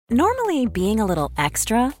Normally, being a little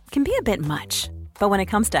extra can be a bit much, but when it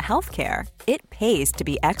comes to healthcare, it pays to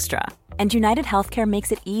be extra. And United Healthcare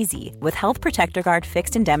makes it easy with Health Protector Guard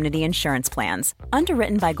fixed indemnity insurance plans.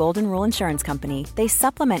 Underwritten by Golden Rule Insurance Company, they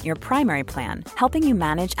supplement your primary plan, helping you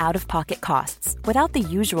manage out-of-pocket costs without the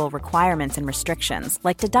usual requirements and restrictions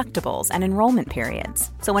like deductibles and enrollment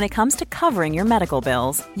periods. So when it comes to covering your medical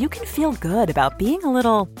bills, you can feel good about being a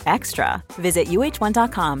little extra. Visit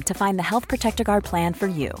uh1.com to find the Health Protector Guard plan for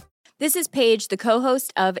you. This is Paige, the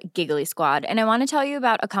co-host of Giggly Squad, and I want to tell you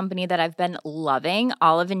about a company that I've been loving,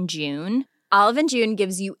 Olive & June. Olive & June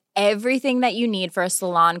gives you everything that you need for a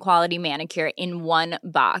salon-quality manicure in one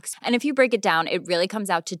box. And if you break it down, it really comes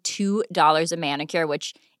out to $2 a manicure,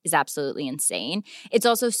 which is absolutely insane. It's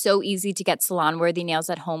also so easy to get salon-worthy nails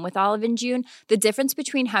at home with Olive & June. The difference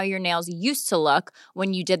between how your nails used to look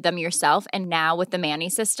when you did them yourself and now with the Mani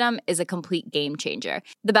system is a complete game changer.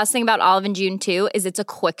 The best thing about Olive & June, too, is it's a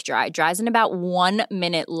quick dry. Dries in about 1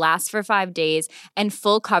 minute, lasts for 5 days, and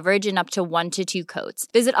full coverage in up to 1 to 2 coats.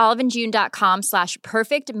 Visit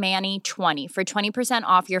oliveandjune.com/perfectmani20 for 20%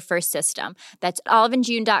 off your first system. That's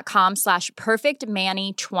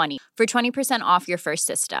oliveandjune.com/perfectmani20 for 20% off your first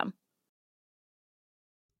system.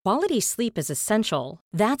 Quality sleep is essential.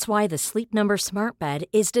 That's why the Sleep Number Smart Bed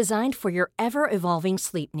is designed for your ever-evolving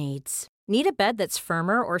sleep needs. Need a bed that's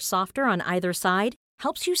firmer or softer on either side?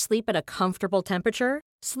 Helps you sleep at a comfortable temperature?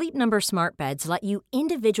 Sleep Number Smart Beds let you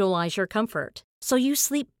individualize your comfort, so you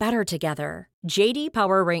sleep better together. J.D.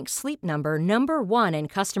 Power ranks Sleep Number number 1 in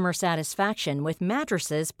customer satisfaction with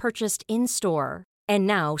mattresses purchased in-store. And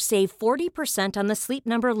now, save 40% on the Sleep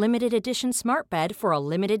Number Limited Edition Smart Bed for a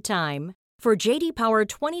limited time. For J.D. Power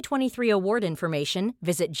 2023 award information,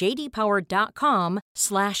 visit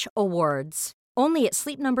jdpower.com/awards. Only at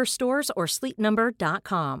Sleep Number stores or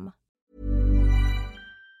sleepnumber.com.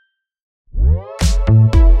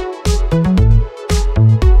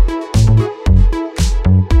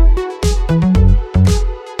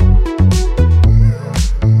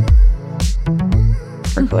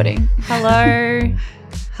 Recording. Hello.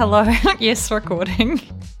 Yes, recording.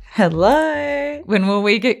 Hello. When will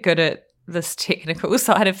we get good at this technical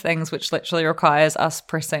side of things, which literally requires us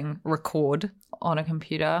pressing record on a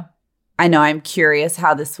computer? I know, I'm curious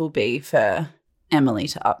how this will be for Emily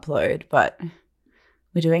to upload, but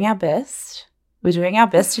we're doing our best. We're doing our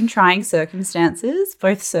best in trying circumstances,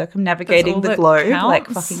 both circumnavigating the globe like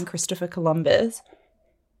fucking Christopher Columbus.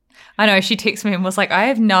 I know, she texted me and was like, I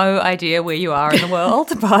have no idea where you are in the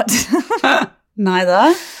world, but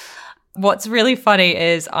neither. What's really funny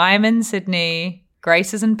is I'm in Sydney,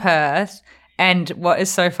 Grace is in Perth, and what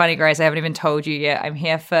is so funny, Grace, I haven't even told you yet, I'm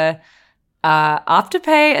here for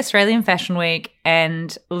Afterpay Australian Fashion Week,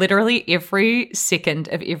 and literally every second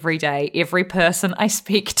of every day, every person I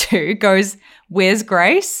speak to goes, where's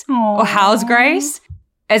Grace? Aww. Or how's Grace?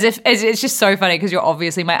 As it's just so funny because you're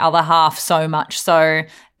obviously my other half so much so,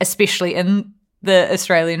 especially in the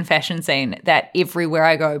Australian fashion scene, that everywhere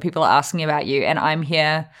I go, people are asking about you, and I'm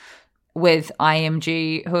here with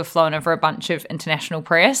IMG, who have flown over a bunch of international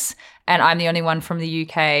press, and I'm the only one from the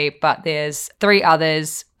UK, but there's 3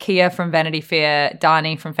 others, Kia from Vanity Fair,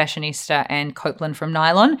 Dani from Fashionista, and Copeland from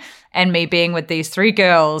Nylon, and me being with these 3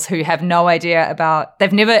 girls who have no idea about,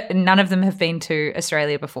 none of them have been to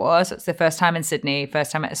Australia before, so it's their first time in Sydney,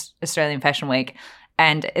 first time at Australian Fashion Week,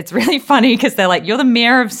 and it's really funny because they're like, you're the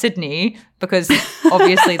mayor of Sydney, because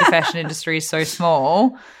obviously the fashion industry is so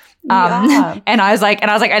small. And I was like,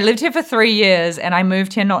 I lived here for 3 years and I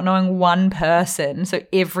moved here not knowing one person. So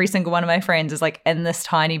every single one of my friends is like in this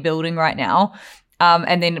tiny building right now.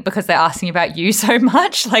 And then because they're asking about you so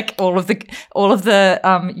much, like all of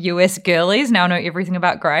the US girlies now know everything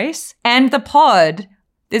about Grace and the pod.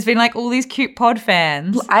 There's been like all these cute pod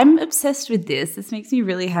fans. Well, I'm obsessed with this. This makes me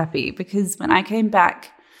really happy because when I came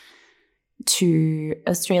back to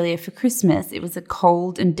Australia for Christmas, it was a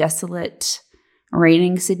cold and desolate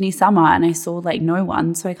raining Sydney summer and I saw like no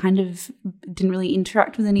one, so I kind of didn't really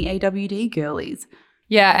interact with any AWD girlies.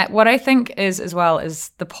 Yeah, what I think is as well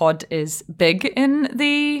is the pod is big in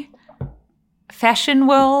the fashion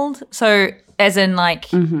world. So as in like,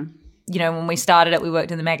 you know, when we started it, we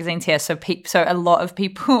worked in the magazines here. So a lot of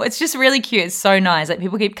people, it's just really cute. It's so nice. Like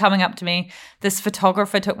people keep coming up to me. This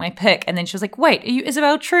photographer took my pic and then she was like, wait, are you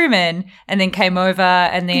Isabel Truman? And then came over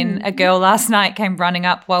and then a girl last night came running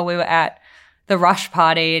up while we were at the Rush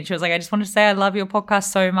party and she was like, I just want to say I love your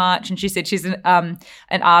podcast so much. And she said she's an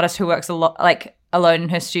artist who works a lot like alone in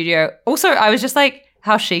her studio. Also, I was just like,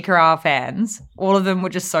 how chic are our fans? All of them were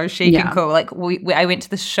just so chic and cool. Like I went to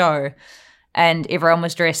this show and everyone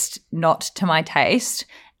was dressed not to my taste.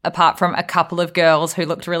 apart from a couple of girls who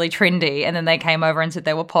looked really trendy, and then they came over and said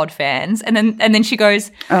they were pod fans. And then she goes,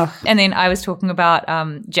 and then I was talking about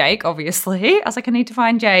Jake, obviously. I was like, I need to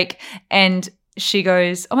find Jake. And she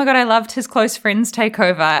goes, oh my God, I loved his close friends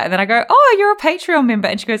takeover. And then I go, oh, you're a Patreon member.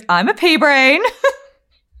 And she goes, I'm a P-brain.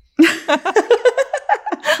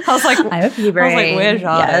 I was like, I'm a P-brain. I was like, where's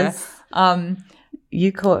Jada? Yes.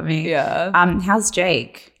 You caught me. Yeah. How's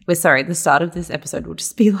Jake? We're sorry, the start of this episode will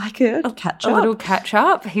just be like a catch up. A little catch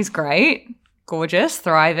up. He's great. Gorgeous.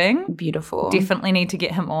 Thriving. Beautiful. Definitely need to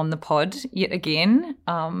get him on the pod yet again.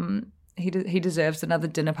 He deserves another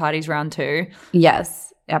dinner parties round 2.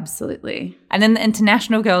 Yes, absolutely. And then the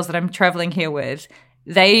international girls that I'm traveling here with,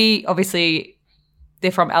 they obviously,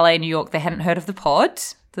 they're from LA, New York. They hadn't heard of the pod,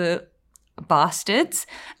 the bastards.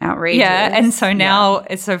 Outrageous. Yeah, and so now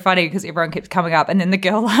it's so funny because everyone keeps coming up. And then the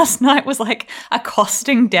girl last night was like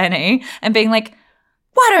accosting Danny and being like,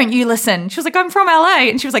 why don't you listen? She was like, I'm from LA.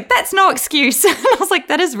 And she was like, that's no excuse. And I was like,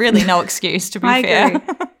 that is really no excuse, to be fair.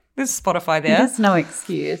 Agree. There's Spotify there. There's no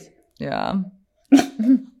excuse. Yeah.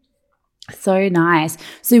 So nice.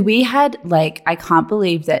 So we had I can't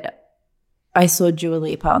believe that I saw Dua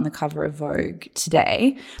Lipa on the cover of Vogue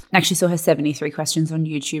today. I actually saw her 73 questions on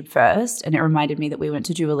YouTube first, and it reminded me that we went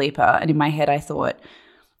to Dua Lipa. And in my head, I thought,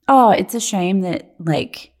 oh, it's a shame that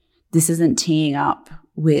this isn't teeing up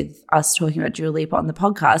with us talking about Dua Lipa on the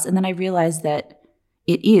podcast. And then I realized that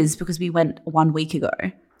it is, because we went 1 week ago.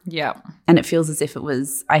 Yeah. And it feels as if it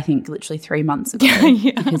was, I think, literally 3 months ago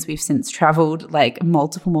because we've since traveled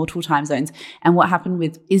multiple time zones. And what happened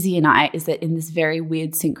with Izzy and I is that in this very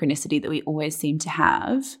weird synchronicity that we always seem to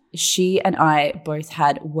have, she and I both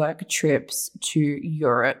had work trips to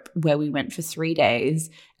Europe where we went for 3 days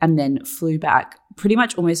and then flew back pretty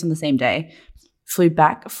much almost on the same day, flew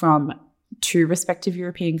back from 2 respective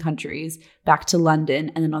European countries back to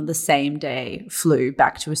London, and then on the same day flew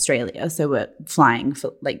back to Australia. So we're flying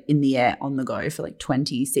for in the air on the go for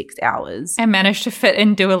 26 hours. And managed to fit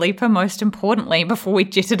in Dua Lipa, most importantly, before we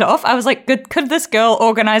jetted off. I was like, could this girl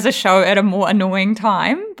organize a show at a more annoying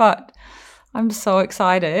time? But I'm so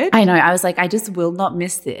excited. I know. I was like, I just will not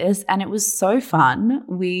miss this. And it was so fun.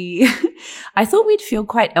 I thought we'd feel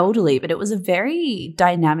quite elderly, but it was a very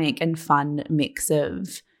dynamic and fun mix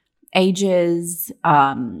of ages,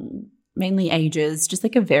 mainly ages, just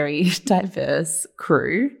a very diverse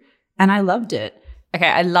crew. And I loved it. Okay,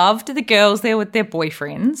 I loved the girls there with their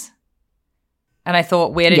boyfriends. And I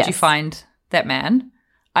thought, where did you find that man?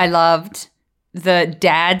 I loved the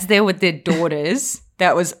dads there with their daughters.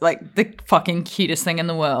 That was the fucking cutest thing in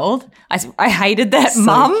the world. I hated that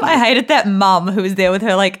mum. I hated that mum who was there with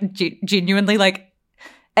her genuinely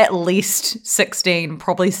at least 16,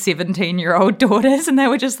 probably 17-year-old daughters. And they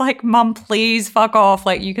were just like, Mum, please fuck off.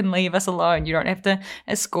 You can leave us alone. You don't have to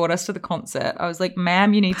escort us to the concert. I was like,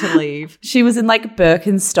 ma'am, you need to leave. She was in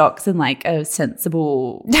Birkenstocks and a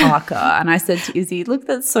sensible parka. And I said to Izzy, look,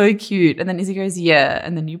 that's so cute. And then Izzy goes, yeah.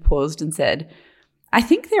 And then you paused and said, I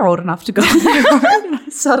think they're old enough to go on their own. And I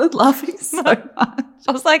started laughing so much.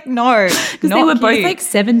 I was like, no, because they were both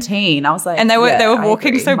 17. I was like, and they were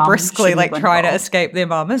walking so Mum briskly, trying to escape their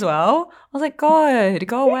mum as well. I was like, God,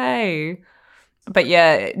 go away. But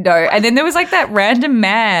yeah, no. And then there was that random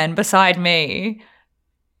man beside me,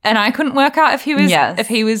 and I couldn't work out if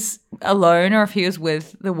he was alone or if he was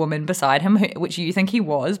with the woman beside him, which you think he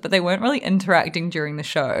was, but they weren't really interacting during the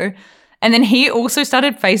show. And then he also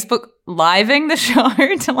started Facebook living the show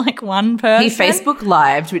to one person. He Facebook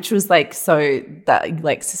lived, which was so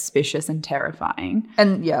that suspicious and terrifying.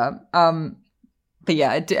 And yeah, but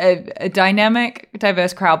yeah, a dynamic,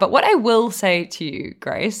 diverse crowd. But what I will say to you,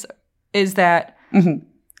 Grace, is that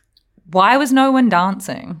why was no one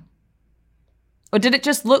dancing? Or did it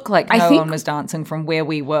just look like no one was dancing from where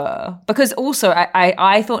we were? Because also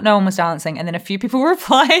I thought no one was dancing, and then a few people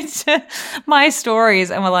replied to my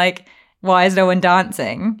stories and were like, why is no one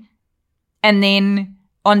dancing? And then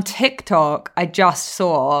on TikTok, I just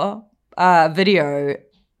saw a video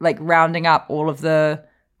rounding up all of the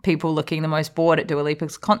people looking the most bored at Dua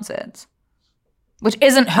Lipa's concerts, which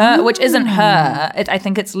isn't her. I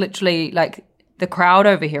think it's literally the crowd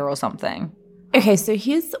over here or something. Okay, so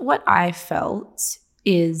here's what I felt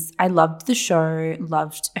is I loved the show,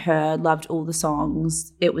 loved her, loved all the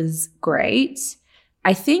songs. It was great.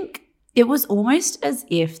 I think it was almost as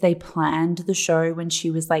if they planned the show when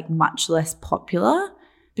she was much less popular,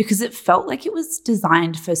 because it felt like it was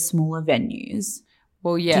designed for smaller venues.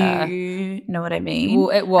 Well, yeah. Do you know what I mean? Well,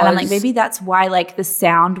 it was. And I'm maybe that's why the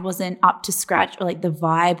sound wasn't up to scratch, or the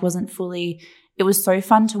vibe wasn't fully. It was so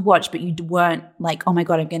fun to watch, but you weren't oh my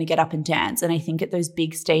God, I'm going to get up and dance. And I think at those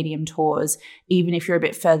big stadium tours, even if you're a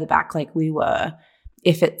bit further back we were,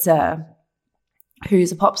 if it's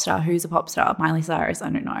who's a pop star, Miley Cyrus, I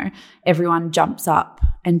don't know, everyone jumps up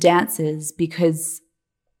and dances because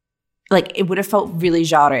like it would have felt really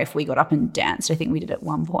genre if we got up and danced. I think we did at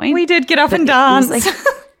one point. We did get up and dance. Like,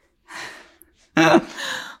 I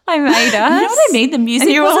made us. You know what I mean? The music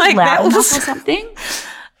and you wasn't were like, loud that enough was... or something.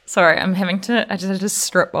 Sorry, I just had to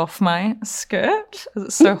strip off my skirt because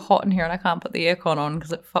it's so hot in here and I can't put the aircon on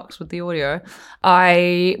because it fucks with the audio.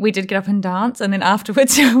 We did get up and dance, and then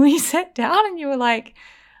afterwards we sat down and you were like,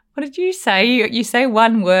 what did you say? You say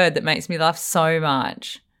one word that makes me laugh so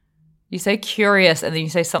much. You say curious and then you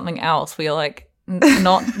say something else where you're like,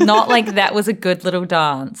 not like that was a good little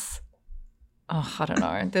dance. Oh, I don't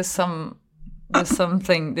know. There's some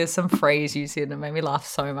phrase you said that made me laugh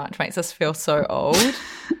so much. Makes us feel so old.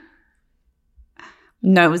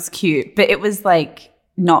 No, it was cute, but it was like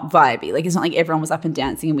not vibey. Like it's not like everyone was up and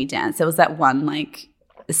dancing and we danced. There was that one like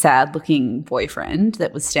sad looking boyfriend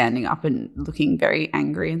that was standing up and looking very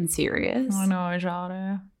angry and serious. I know,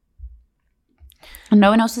 Jade. And no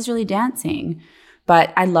one else was really dancing,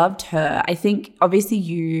 but I loved her. I think obviously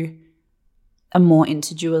you are more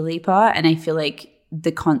into Dua Lipa, and I feel like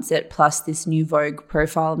the concert plus this new Vogue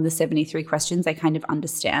profile and the 73 questions, I kind of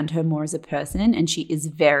understand her more as a person, and she is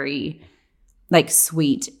very like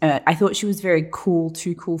sweet. I thought she was very cool,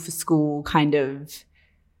 too cool for school kind of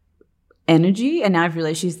energy, and now I've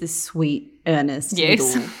realized she's this sweet, earnest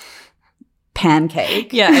little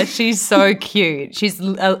pancake. Yeah, she's so cute. She's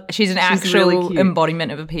an actual really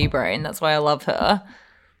embodiment of a pea brain. That's why I love her.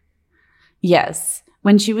 Yes.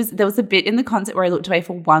 When there was a bit in the concert where I looked away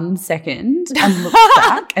for 1 second and looked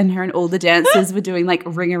back, and her and all the dancers were doing like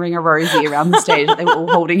ring-a-ring-a-rosy around the stage. They were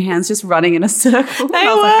all holding hands, just running in a circle. And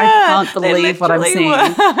I was like, I can't believe what I'm seeing.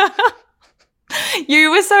 You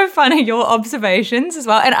were so funny, your observations as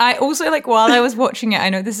well. And I also, like, while I was watching it, I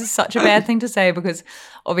know this is such a bad thing to say because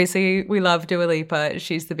obviously we love Dua Lipa.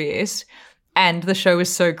 She's the best. And the show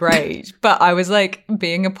was so great. But I was like,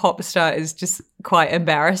 being a pop star is just quite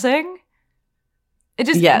embarrassing. It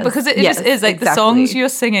just because it just is like the songs you're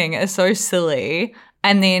singing are so silly,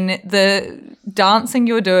 and then the dancing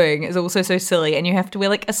you're doing is also so silly, and you have to wear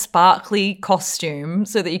like a sparkly costume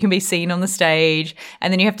so that you can be seen on the stage,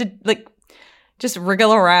 and then you have to like just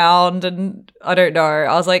wriggle around, and I don't know.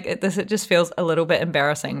 I was like, it just feels a little bit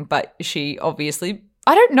embarrassing, but she obviously,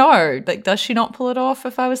 I don't know, like does she not pull it off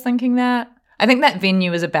if I was thinking that? I think that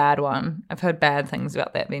venue is a bad one. I've heard bad things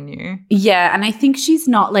about that venue. Yeah, and I think she's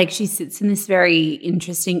not like, she sits in this very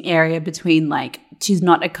interesting area between like, she's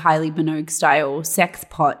not a Kylie Minogue style sex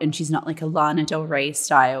pot, and she's not like a Lana Del Rey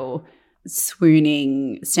style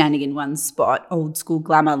swooning, standing in one spot, old school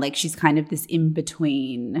glamour. Like she's kind of this in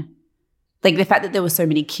between. Like the fact that there were so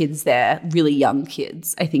many kids there, really young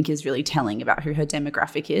kids, I think is really telling about who her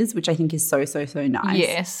demographic is, which I think is so, so, so nice.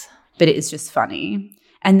 Yes. But it is just funny.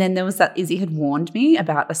 And then there was that Izzy had warned me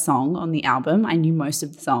about a song on the album. I knew most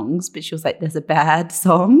of the songs, but she was like, there's a bad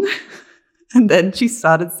song. And then she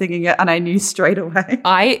started singing it and I knew straight away.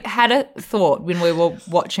 I had a thought when we were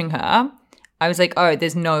watching her. I was like, oh,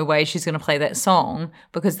 there's no way she's going to play that song,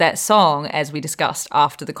 because that song, as we discussed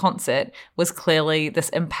after the concert, was clearly this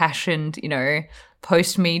impassioned,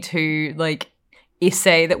 post-Me Too like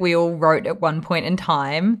essay that we all wrote at one point in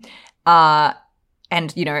time.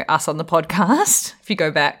 And, us on the podcast, if you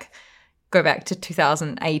go back to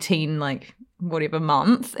 2018, like whatever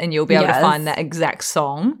month, and you'll be able to find that exact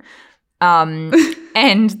song.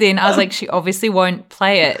 And then I was like, she obviously won't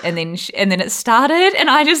play it. And then it started, and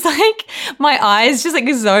I just like, my eyes just like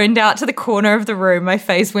zoned out to the corner of the room. My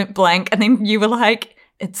face went blank. And then you were like,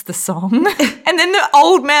 it's the song. And then the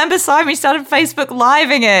old man beside me started Facebook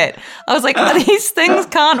Living it. I was like, these things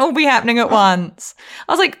can't all be happening at once.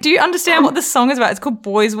 I was like, do you understand what this song is about? It's called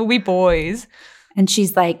Boys Will Be Boys. And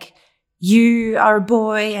she's like, you are a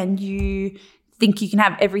boy and you think you can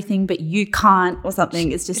have everything, but you can't, or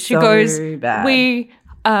something. It's just so bad.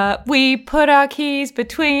 We put our keys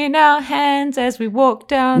between our hands as we walk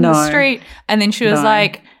down the street. And then she was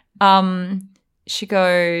like, she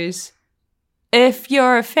goes, if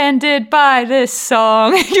you're offended by this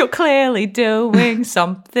song, you're clearly doing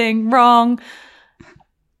something wrong.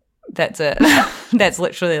 That's it. That's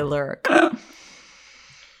literally a lyric. So,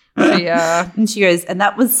 yeah. And she goes, and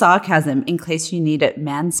that was sarcasm in case you need it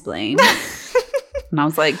mansplained. And I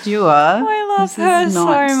was like, Dua, I love her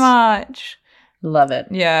so much. Love it.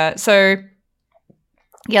 Yeah. So,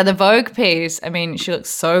 yeah, the Vogue piece, I mean, she looks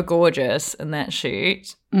so gorgeous in that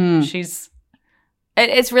shoot.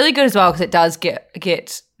 It's really good as well because it does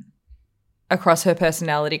get across her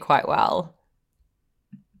personality quite well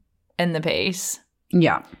in the piece.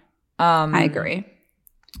 Yeah, I agree.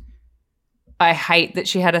 I hate that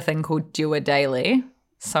she had a thing called Dua Daily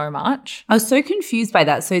so much. I was so confused by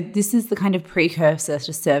that. So this is the kind of precursor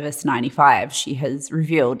to Service 95 she has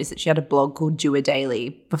revealed, is that she had a blog called Dua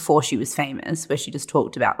Daily before she was famous, where she just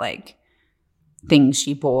talked about like things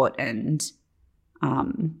she bought and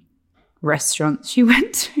restaurants she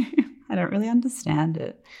went to. I don't really understand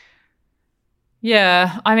it.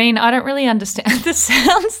 Yeah, I mean, I don't really understand. This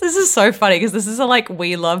is so funny because this is a like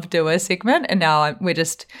We Love Dua segment, and now we're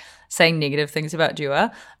just saying negative things about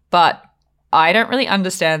Dua. But I don't really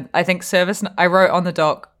understand. I think I wrote on the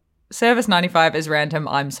doc, Service 95 is random,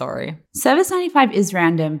 I'm sorry. Service 95 is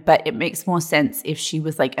random, but it makes more sense if she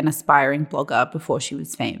was like an aspiring blogger before she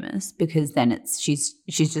was famous, because then she's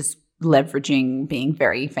just leveraging being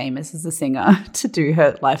very famous as a singer to do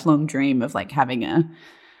her lifelong dream of like having a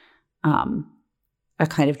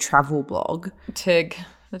kind of travel blog. The Tig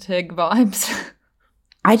vibes.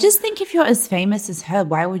 I just think if you're as famous as her,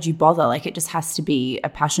 why would you bother? Like, it just has to be a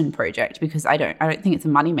passion project, because I don't think it's a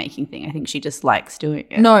money-making thing. I think she just likes doing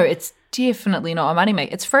it. No, it's definitely not a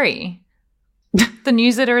money-maker. It's free. The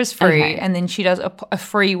newsletter is free, okay. And then she does a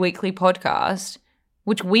free weekly podcast,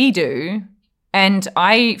 which we do, and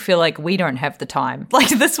I feel like we don't have the time. Like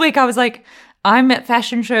this week I was like, I'm at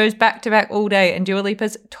fashion shows back-to-back all day, and Dua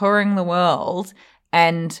Lipa's touring the world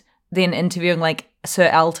and then interviewing like Sir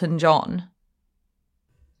Elton John.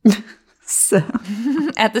 Sir.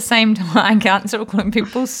 At the same time, I can't stop calling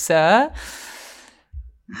people sir.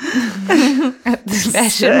 At the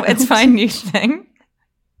fashion, it's my new thing.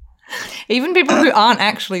 Even people who aren't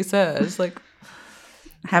actually sirs, like,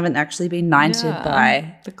 haven't actually been knighted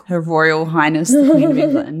by Her Royal Highness the Queen of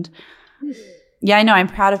England. Yeah, I know. I'm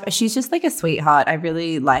proud of her. She's just like a sweetheart. I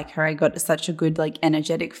really like her. I got such a good like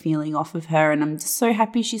energetic feeling off of her, and I'm just so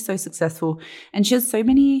happy she's so successful. And she has so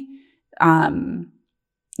many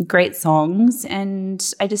great songs,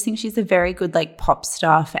 and I just think she's a very good like pop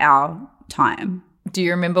star for our time. Do you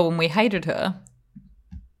remember when we hated her?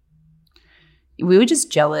 We were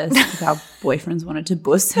just jealous because our boyfriends wanted to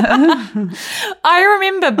buss her. I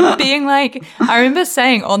remember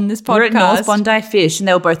saying on this podcast, we're at North Bondi Fish, and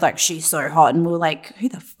they were both like, she's so hot, and we were like, who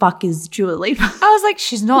the fuck is Dua Lipa? I was like,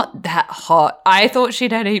 she's not that hot. I thought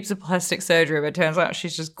she'd had heaps of plastic surgery, but it turns out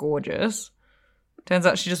she's just gorgeous. Turns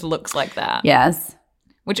out she just looks like that. Yes.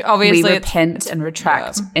 Which obviously we repent and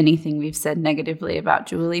retract anything we've said negatively about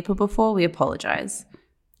Dua Lipa before. We apologize.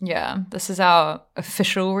 Yeah, this is our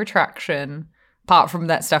official retraction. Apart from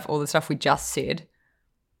that stuff, all the stuff we just said,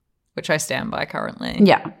 which I stand by currently.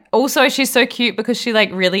 Yeah. Also, she's so cute because she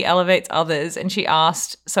like really elevates others, and she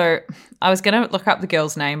asked, so I was going to look up the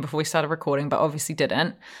girl's name before we started recording, but obviously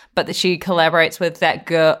didn't, but that she collaborates with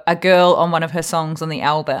a girl on one of her songs on the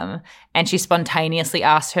album, and she spontaneously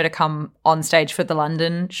asked her to come on stage for the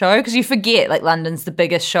London show, because you forget like London's the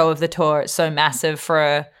biggest show of the tour. It's so massive for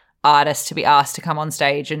an artist to be asked to come on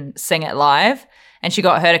stage and sing it live. And she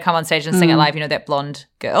got her to come on stage and sing it live, you know, that blonde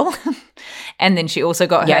girl. And then she also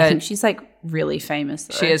got her. Yeah, I think she's like really famous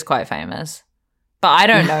though. She is quite famous. But I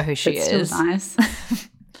don't know who she is. Still nice.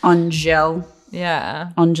 Angel.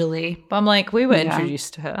 Yeah. Anjali. But I'm like, we were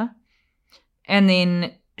introduced to her. And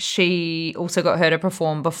then she also got her to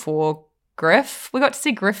perform before Griff. We got to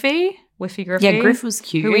see Griffy. Griffy. Yeah, Griff was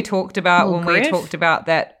cute. Who we talked about when we talked about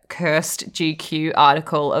that cursed GQ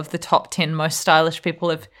article of the top 10 most stylish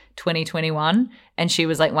people of 2021, and she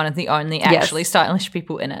was like one of the only actually stylish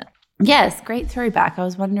people in it. Yes, great throwback. I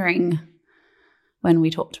was wondering when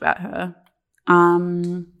we talked about her.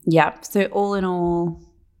 Yeah, so all in all,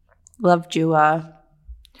 love Dua.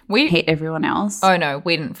 We hate everyone else. Oh no,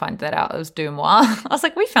 we didn't find that out. It was Dumois. I was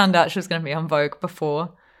like, we found out she was going to be on Vogue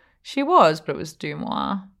before she was, but it was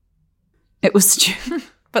Dumois. It was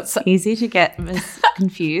but so easy to get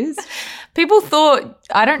confused. People thought,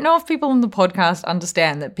 I don't know if people on the podcast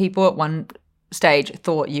understand that people at one stage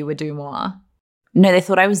thought you were Dumois. No, they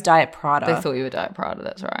thought I was Diet Prada. They thought you were Diet Prada,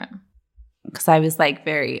 that's right. Because I was like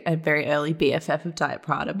a very early BFF of Diet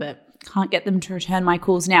Prada, but can't get them to return my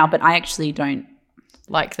calls now. But I actually don't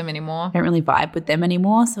like them anymore. Don't really vibe with them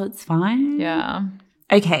anymore, so it's fine. Yeah.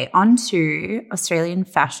 Okay, on to Australian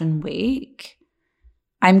Fashion Week.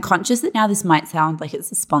 I'm conscious that now this might sound like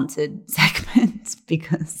it's a sponsored segment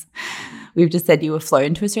because we've just said you were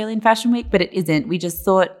flown to Australian Fashion Week, but it isn't. We just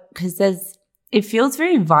thought, because it feels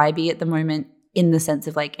very vibey at the moment in the sense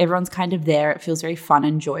of like everyone's kind of there. It feels very fun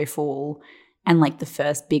and joyful and like the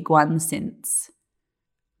first big one since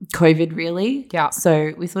COVID really. Yeah.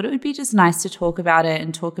 So we thought it would be just nice to talk about it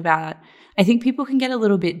and talk about, I think people can get a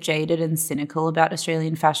little bit jaded and cynical about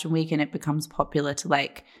Australian Fashion Week, and it becomes popular to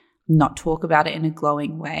like not talk about it in a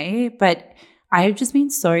glowing way. But I have just been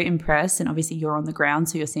so impressed, and obviously you're on the ground,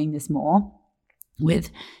 so you're seeing this more.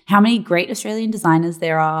 with how many great Australian designers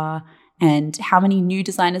there are and how many new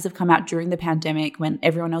designers have come out during the pandemic when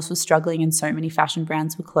everyone else was struggling and so many fashion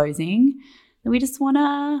brands were closing, that we just want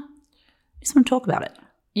to talk about it.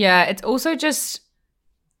 Yeah, it's also just,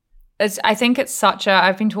 I think it's such a,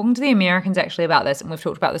 I've been talking to the Americans actually about this, and we've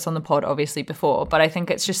talked about this on the pod obviously before, but I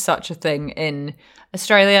think it's just such a thing in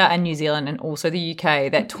Australia and New Zealand and also the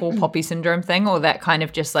UK, that tall poppy syndrome thing, or that kind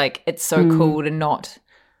of just like, it's so cool to not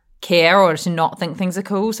care or to not think things are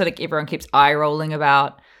cool. So like everyone keeps eye rolling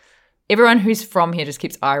about, everyone who's from here just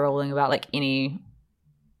keeps eye rolling about like any,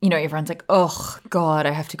 you know, everyone's like, oh God,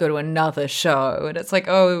 I have to go to another show. And it's like,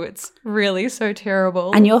 oh, it's really so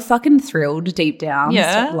terrible. And you're fucking thrilled deep down.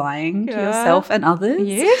 Yeah. Stop lying to yourself and others.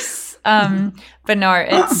 Yes. But no,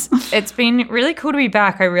 it's been really cool to be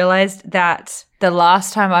back. I realized that the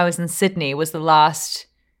last time I was in Sydney was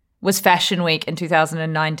Fashion Week in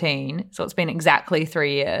 2019. So it's been exactly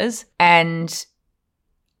 3 years. And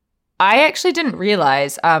I actually didn't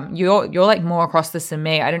realize, you're like more across this than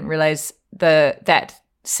me. I didn't realize that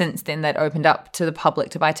since then they'd opened up to the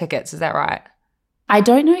public to buy tickets. Is that right? I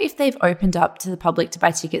don't know if they've opened up to the public to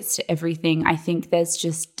buy tickets to everything. I think there's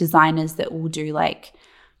just designers that will do like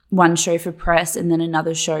one show for press and then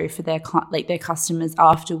another show for their customers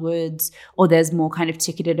afterwards, or there's more kind of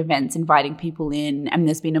ticketed events inviting people in, and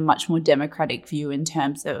there's been a much more democratic view in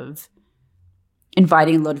terms of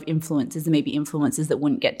inviting a lot of influencers and maybe influencers that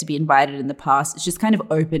wouldn't get to be invited in the past. It's just kind of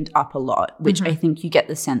opened up a lot, which I think you get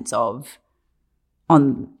the sense of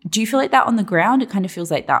do you feel like that on the ground? It kind of feels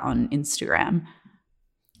like that on Instagram.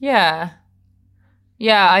 Yeah,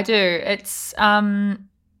 I do. It's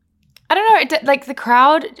I don't know, like the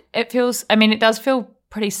crowd, it does feel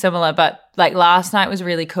pretty similar, but like last night was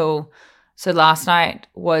really cool. So last night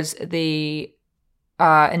was the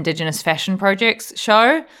Indigenous Fashion Projects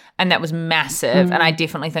show, and that was massive. And I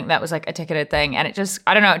definitely think that was like a ticketed thing. And it just,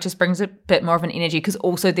 I don't know, it just brings a bit more of an energy, because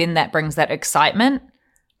also then that brings that excitement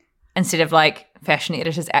instead of like fashion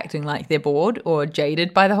editors acting like they're bored or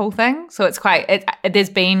jaded by the whole thing. So it's there's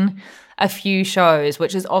been a few shows,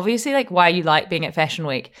 which is obviously like why you like being at Fashion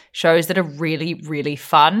Week, shows that are really, really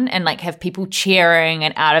fun and like have people cheering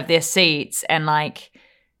and out of their seats and like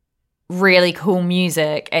really cool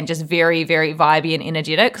music and just very, very vibey and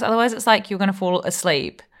energetic, because otherwise it's like you're going to fall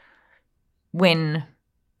asleep when,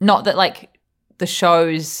 not that like the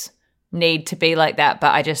shows need to be like that,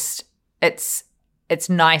 but it's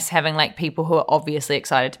nice having like people who are obviously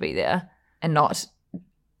excited to be there and not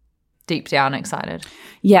deep down excited.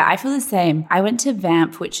 Yeah, I feel the same. I went to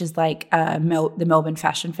VAMP, which is like the Melbourne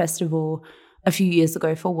Fashion Festival, a few years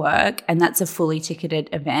ago for work, and that's a fully ticketed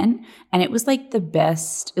event. And it was like the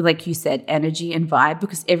best, like you said, energy and vibe,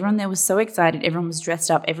 because everyone there was so excited. Everyone was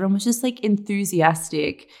dressed up. Everyone was just like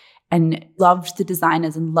enthusiastic and loved the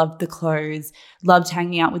designers and loved the clothes, loved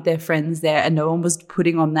hanging out with their friends there. And no one was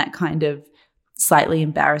putting on that kind of slightly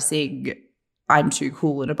embarrassing, I'm too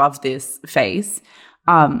cool and above this face.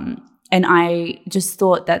 And I just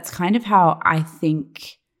thought that's kind of how I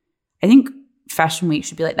think Fashion Week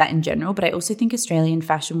should be like that in general, but I also think Australian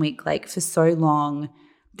Fashion Week, like for so long,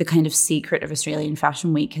 the kind of secret of Australian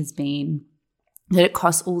Fashion Week has been that it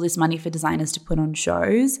costs all this money for designers to put on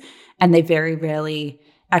shows, and they very rarely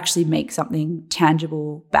actually make something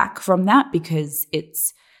tangible back from that, because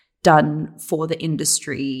it's done for the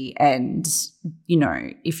industry, and, you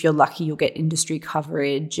know, if you're lucky, you'll get industry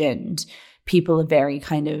coverage, and people are very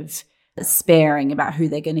kind of sparing about who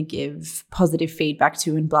they're going to give positive feedback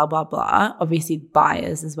to and blah, blah, blah. Obviously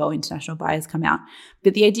buyers as well, international buyers come out.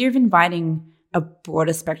 But the idea of inviting a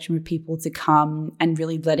broader spectrum of people to come and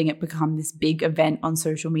really letting it become this big event on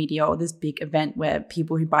social media, or this big event where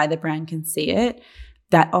people who buy the brand can see it,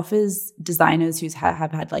 that offers designers who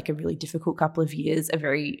have had like a really difficult couple of years a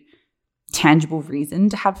very tangible reason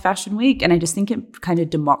to have Fashion Week. And I just think it kind of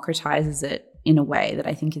democratizes it in a way that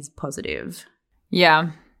I think is positive.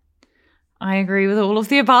 Yeah, I agree with all of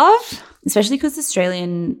the above. Especially because the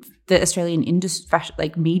Australian industry,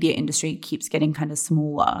 like media industry, keeps getting kind of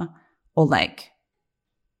smaller, or like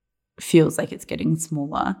feels like it's getting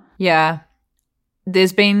smaller. Yeah.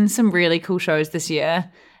 There's been some really cool shows this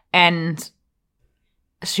year, and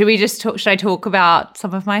should I talk about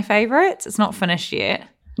some of my favorites? It's not finished yet.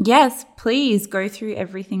 Yes, please go through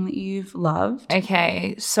everything that you've loved.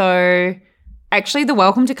 Okay, so actually the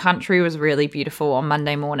Welcome to Country was really beautiful on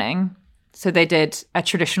Monday morning. So they did a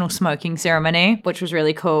traditional smoking ceremony, which was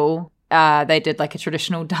really cool. They did like a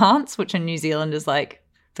traditional dance, which in New Zealand is like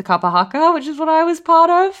the kapa haka, which is what I was part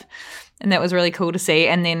of. And that was really cool to see.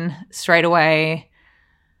 And then straight away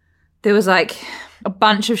There was like a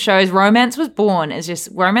bunch of shows. Romance Was Born is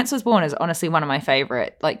honestly one of my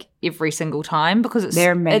favorite, like every single time, because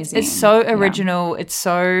they're amazing. It's so original. Yeah. It's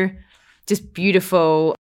so just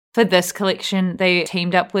beautiful. For this collection, they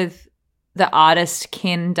teamed up with the artist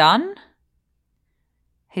Ken Dunn.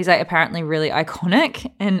 He's like apparently really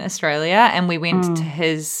iconic in Australia, and we went to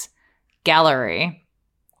his gallery.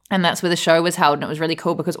 And that's where the show was held, and it was really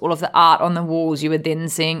cool because all of the art on the walls you were then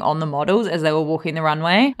seeing on the models as they were walking the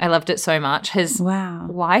runway. I loved it so much. His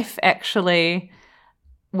wife actually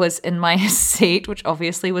was in my seat, which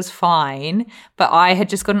obviously was fine, but I had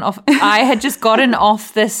just gotten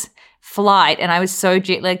off this flight, and I was so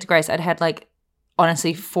jet lagged, Grace. I'd had like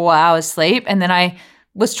honestly 4 hours sleep, and then I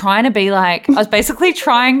was trying to be like, I was basically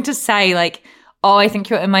trying to say like, oh, I think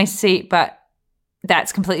you're in my seat, but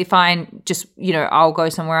that's completely fine. Just, I'll go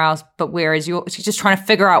somewhere else. But where is your? She's just trying to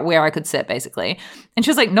figure out where I could sit, basically. And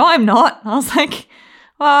she was like, no, I'm not. I was like,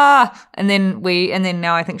 And then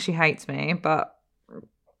now I think she hates me, but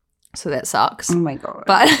so that sucks. Oh my God.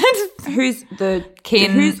 But who's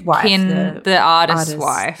Ken? Whose wife? Ken, the artist's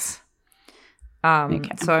wife. Okay.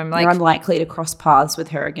 So I'm like, you're unlikely to cross paths with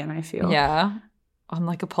her again, I feel. Yeah. I'm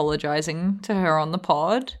like apologizing to her on the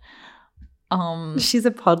pod. She's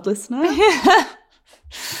a pod listener.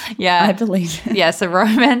 Yeah. I believe it. Yeah, so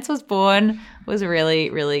Romance Was Born was really,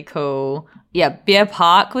 really cool. Yeah, Bear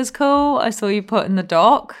Park was cool. I saw you put in the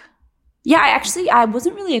doc. Yeah, I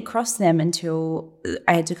wasn't really across them until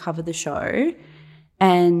I had to cover the show.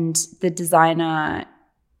 And the designer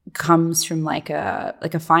comes from like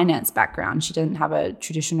a finance background. She didn't have a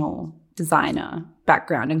traditional designer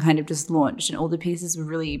background and kind of just launched, and all the pieces were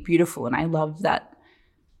really beautiful. And I love that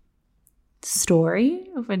story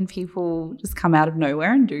of when people just come out of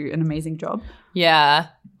nowhere and do an amazing job. Yeah.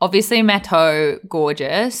 Obviously Matteau,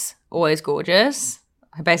 gorgeous. Always gorgeous.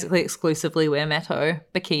 I basically exclusively wear Matteau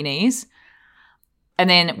bikinis. And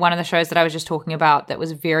then one of the shows that I was just talking about that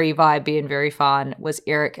was very vibey and very fun was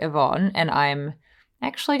Eric Yvonne, and I'm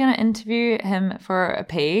actually going to interview him for a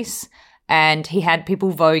piece. And he had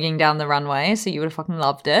people voguing down the runway, so you would have fucking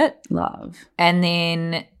loved it. Love. And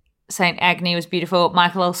then St. Agni was beautiful.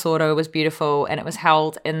 Michael El Sordo was beautiful, and it was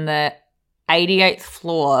held in the 88th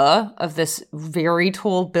floor of this very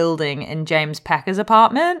tall building in James Packer's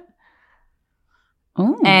apartment.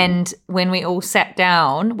 Ooh. And when we all sat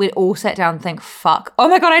down, think, fuck. Oh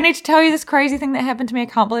my God, I need to tell you this crazy thing that happened to me. I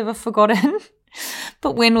can't believe I've forgotten.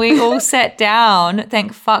 But when we all sat down,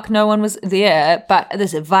 thank fuck no one was there, but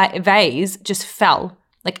this vase just fell.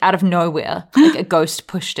 Like out of nowhere, like a ghost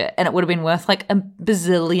pushed it, and it would have been worth like $1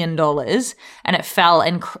 bazillion, and it fell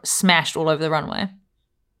and smashed all over the runway.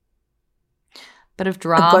 Bit of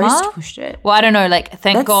drama. A ghost pushed it. Well, I don't know. Like,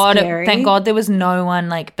 thank God there was no one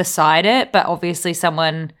like beside it, but obviously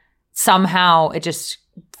somehow it just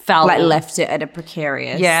fell, like left it at a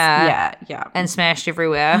precarious. Yeah, and smashed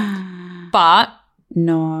everywhere. But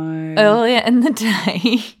no, earlier in the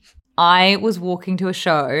day, I was walking to a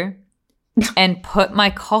show and put my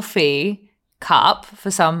coffee cup, for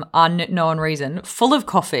some unknown reason, full of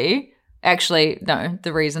coffee. Actually, no,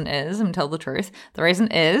 the reason is, I'm tell the truth, the reason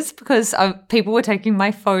is because people were taking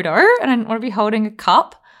my photo and I didn't want to be holding a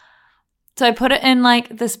cup. So I put it in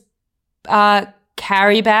like this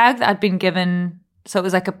carry bag that I'd been given. So it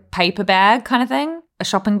was like a paper bag kind of thing, a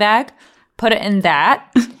shopping bag. Put it in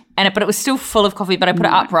that. But it was still full of coffee, but I put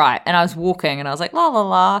it upright, and I was walking and I was like, la, la,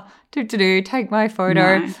 la, do, take my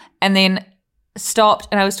photo. No. And then stopped,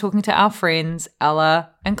 and I was talking to our friends,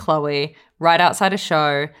 Ella and Chloe, right outside a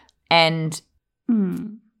show, and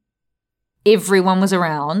everyone was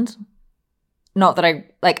around. Not that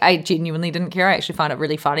I genuinely didn't care. I actually found it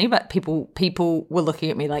really funny, but people were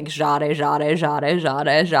looking at me like, Jade.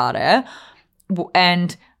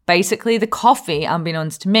 And basically the coffee,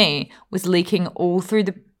 unbeknownst to me, was leaking all through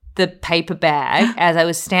the paper bag as I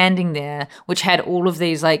was standing there, which had all of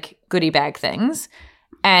these like goodie bag things.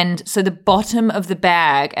 And so the bottom of the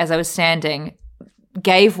bag as I was standing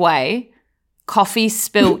gave way, coffee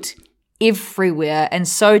spilt everywhere, and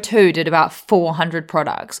so too did about 400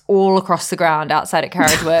 products all across the ground outside at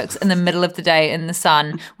Carriage Works in the middle of the day in the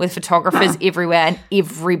sun with photographers everywhere and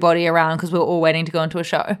everybody around because we were all waiting to go into a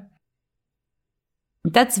show.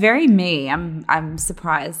 That's very me. I'm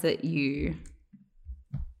surprised that you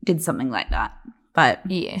did something like that. But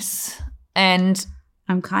yes. And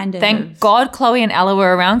I'm kind of... Thank God Chloe and Ella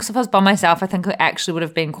were around, because if I was by myself, I think I actually would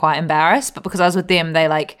have been quite embarrassed. But because I was with them, they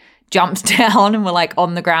like jumped down and were like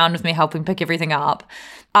on the ground with me helping pick everything up.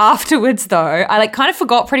 Afterwards though, I like kind of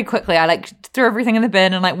forgot pretty quickly. I like threw everything in the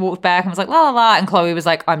bin and like walked back and was like, la la la. And Chloe was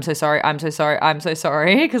like, I'm so sorry.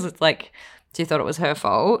 Because it's like, she thought it was her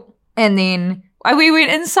fault. And then We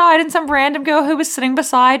went inside and some random girl who was sitting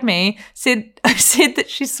beside me said that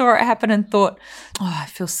she saw it happen and thought, oh, I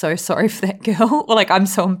feel so sorry for that girl. Or like, I'm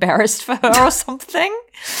so embarrassed for her or something.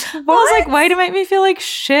 I was like, way to make me feel like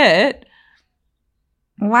shit.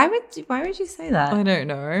 Why would you say that? I don't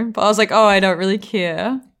know. But I was like, oh, I don't really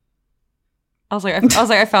care. I was like,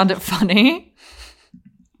 I found it funny.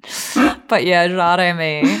 But yeah, Jade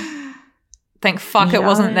me. Thank fuck it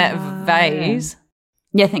wasn't that vase.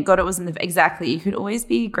 Yeah, thank God it wasn't exactly. You could always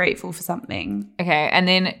be grateful for something. Okay, and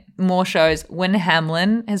then more shows. Wyn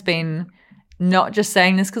Hamlin has been, not just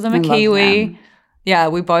saying this because I'm a Kiwi. Yeah,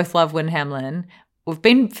 we both love Wyn Hamlin. We've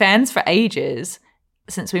been fans for ages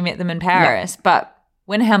since we met them in Paris. Yeah. But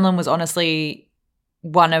Wyn Hamlin was honestly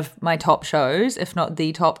one of my top shows, if not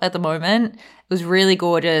the top at the moment. It was really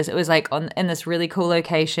gorgeous. It was like in this really cool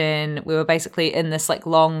location. We were basically in this like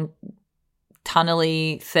long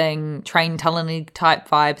tunnely thing, train tunnely type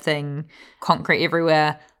vibe thing, concrete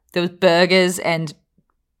everywhere. There was burgers and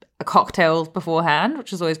a cocktail beforehand,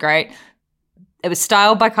 which was always great. It was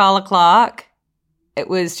styled by Carla Clark. It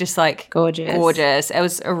was just like gorgeous. It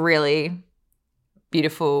was a really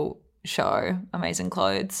beautiful show, amazing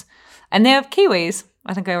clothes. And they're Kiwis.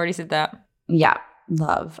 I think I already said that. Yeah,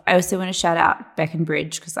 love. I also want to shout out Beck and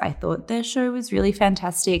Bridge because I thought their show was really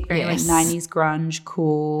fantastic. Very like 90s grunge,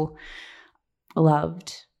 cool.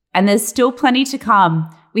 Loved. And there's still plenty to come.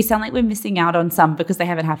 We sound like we're missing out on some because they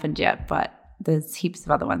haven't happened yet, but there's heaps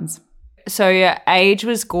of other ones. So yeah, Age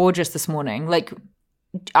was gorgeous this morning. Like,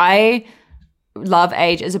 I love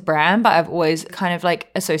Age as a brand, but I've always kind of like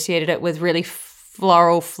associated it with really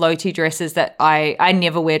floral floaty dresses that I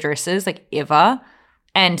never wear dresses like ever.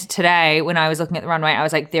 And today when I was looking at the runway, I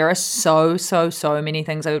was like, there are so many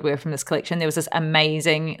things I would wear from this collection. There was this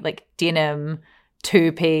amazing like denim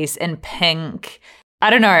 2-piece in pink. I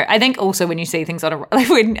don't know. I think also when you see things on like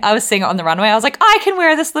when I was seeing it on the runway, I was like, I can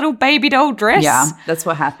wear this little baby doll dress. Yeah, that's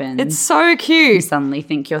what happens. It's so cute. You suddenly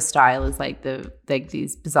think your style is like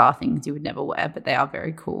these bizarre things you would never wear, but they are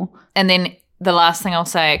very cool. And then the last thing I'll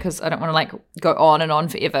say, because I don't want to like go on and on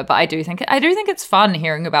forever, but I do think it's fun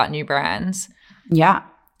hearing about new brands. Yeah,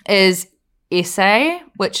 is Essay,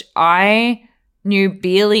 which I knew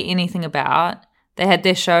barely anything about. They had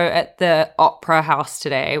their show at the Opera House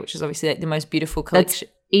today, which is obviously like the most beautiful collection.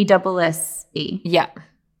 That's ESSE. Yeah.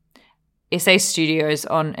 Essay Studios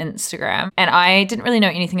on Instagram. And I didn't really know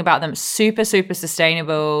anything about them. Super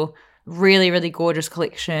sustainable, really, really gorgeous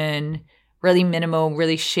collection, really minimal,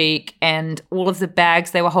 really chic. And all of the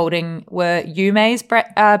bags they were holding were Yume's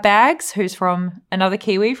bags, who's from another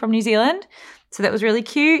Kiwi from New Zealand. So that was really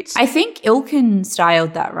cute. I think Ilkin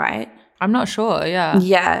styled that, right? I'm not sure, yeah.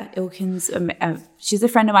 Yeah, Ilkin's, she's a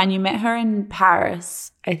friend of mine. You met her in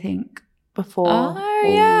Paris, I think, before. Oh,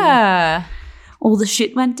 yeah. All the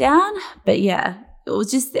shit went down. But yeah, it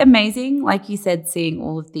was just amazing, like you said, seeing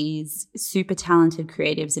all of these super talented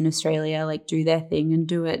creatives in Australia like do their thing and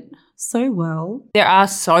do it so well. There are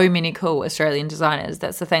so many cool Australian designers.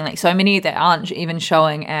 That's the thing. Like so many that aren't even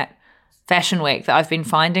showing at Fashion Week that I've been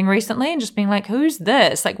finding recently and just being like, who's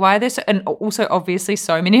this? Like, why are there so – and also obviously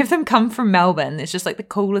so many of them come from Melbourne. There's just like the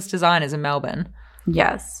coolest designers in Melbourne.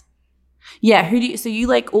 Yes. Yeah. So you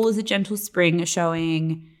like All Is a Gentle Spring are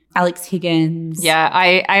showing Alex Higgins. Yeah,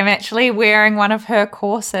 I'm actually wearing one of her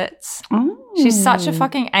corsets. Oh. She's such a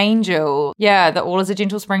fucking angel. Yeah, the All Is a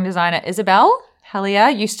Gentle Spring designer, Isabel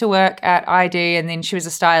Hellier, used to work at ID and then she was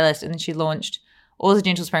a stylist and then she launched All Is a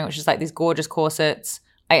Gentle Spring, which is like these gorgeous corsets.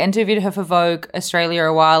 I interviewed her for Vogue Australia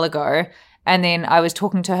a while ago and then I was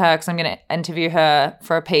talking to her because I'm going to interview her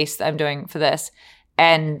for a piece that I'm doing for this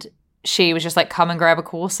and she was just like, come and grab a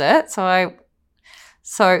corset. So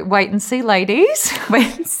wait and see, ladies.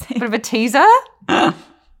 Wait and see. Bit of a teaser.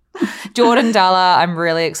 Jordan Dalla, I'm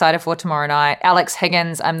really excited for tomorrow night. Alex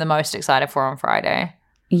Higgins, I'm the most excited for on Friday.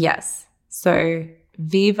 Yes. So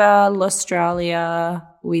Viva L'Australia.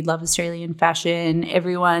 We love Australian fashion.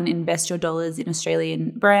 Everyone invest your dollars in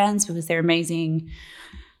Australian brands because they're amazing.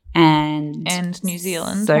 And New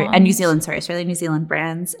Zealand. Australian New Zealand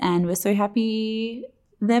brands. And we're so happy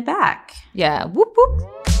they're back. Yeah. Whoop, whoop.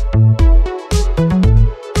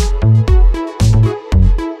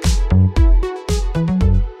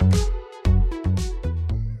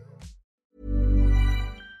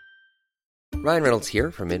 Ryan Reynolds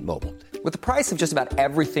here from Mint Mobile. With the price of just about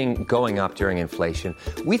everything going up during inflation,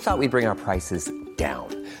 we thought we'd bring our prices down.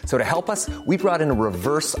 So to help us, we brought in a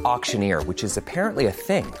reverse auctioneer, which is apparently a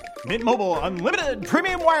thing. Mint Mobile Unlimited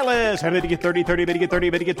Premium Wireless. How to get 30, 30, bit to get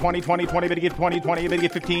 30, bit to get 20, 20, 20, bit to get 20, 20, bit to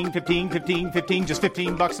get 15, 15, 15, 15, just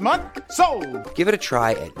 $15 a month? Sold! Give it a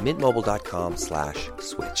try at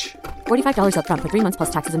mintmobile.com/switch. $45 up front for 3 months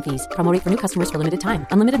plus taxes and fees. Promo rate for new customers for limited time.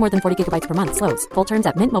 Unlimited more than 40 gigabytes per month. Slows full terms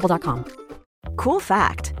at mintmobile.com. Cool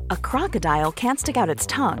fact, a crocodile can't stick out its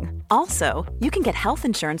tongue. Also, you can get health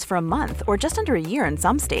insurance for a month or just under a year in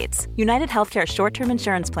some states. United Healthcare short-term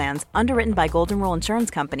insurance plans, underwritten by Golden Rule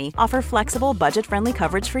Insurance Company, offer flexible, budget-friendly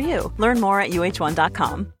coverage for you. Learn more at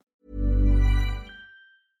uh1.com.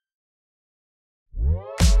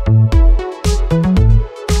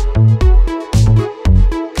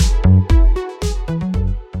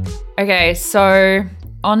 Okay, so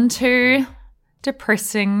on to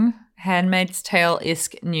depressing Handmaid's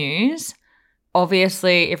Tale-esque news.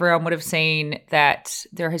 Obviously, everyone would have seen that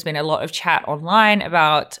there has been a lot of chat online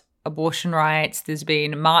about abortion rights. There's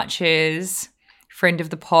been marches. Friend of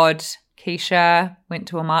the pod, Keisha, went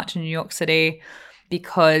to a march in New York City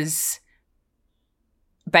because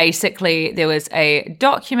basically there was a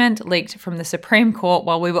document leaked from the Supreme Court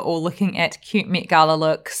while we were all looking at cute Met Gala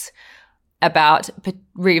looks about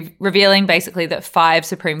revealing basically that 5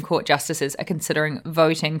 Supreme Court justices are considering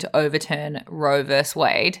voting to overturn Roe versus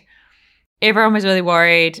Wade. Everyone was really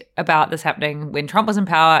worried about this happening when Trump was in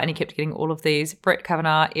power, and he kept getting all of these Brett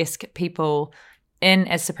Kavanaugh-esque people in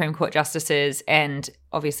as Supreme Court justices, and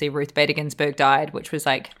obviously Ruth Bader Ginsburg died, which was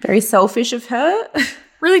like Very selfish of her.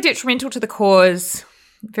 really detrimental to the cause,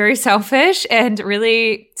 very selfish and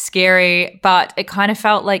really scary, but it kind of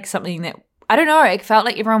felt like something that, I don't know, it felt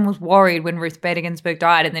like everyone was worried when Ruth Bader Ginsburg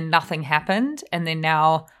died and then nothing happened, and then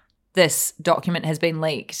now this document has been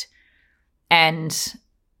leaked. And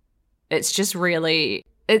it's just really,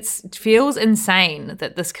 it feels insane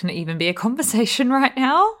that this can even be a conversation right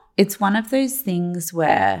now. It's one of those things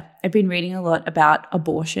where I've been reading a lot about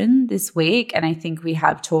abortion this week, and I think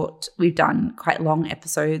we've done quite long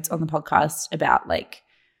episodes on the podcast about like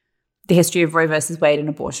the history of Roe versus Wade and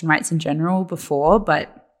abortion rights in general before,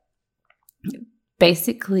 but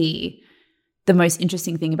basically the most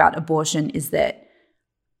interesting thing about abortion is that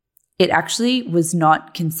it actually was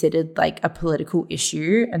not considered like a political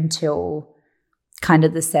issue until kind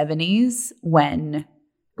of the 70s, when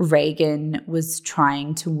Reagan was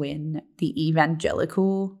trying to win the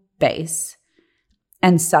evangelical base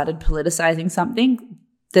and started politicizing something.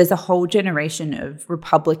 There's a whole generation of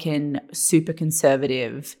Republican, super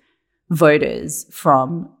conservative voters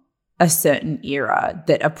from a certain era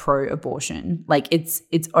that are pro-abortion. Like it's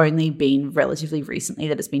only been relatively recently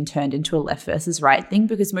that it's been turned into a left versus right thing,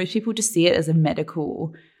 because most people just see it as a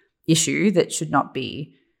medical issue that should not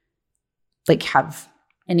be like have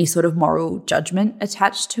any sort of moral judgment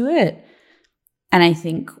attached to it. And I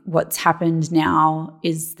think what's happened now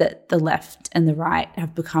is that the left and the right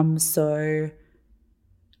have become so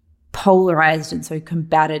polarized and so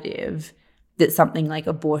combative that something like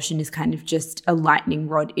abortion is kind of just a lightning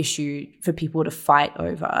rod issue for people to fight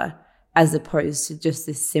over, as opposed to just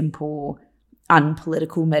this simple,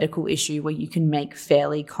 unpolitical medical issue where you can make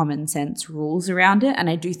fairly common sense rules around it. And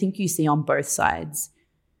I do think you see on both sides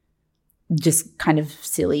just kind of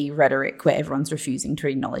silly rhetoric where everyone's refusing to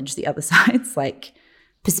acknowledge the other side's like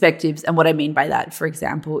perspectives. And what I mean by that, for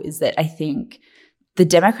example, is that I think the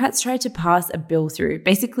Democrats tried to pass a bill through.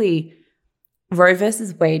 Basically, Roe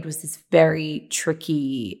versus Wade was this very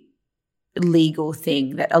tricky legal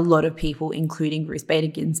thing that a lot of people, including Ruth Bader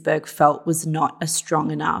Ginsburg, felt was not a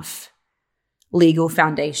strong enough legal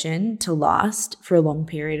foundation to last for a long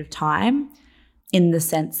period of time, in the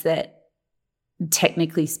sense that,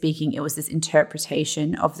 technically speaking, it was this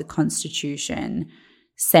interpretation of the Constitution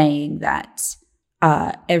saying that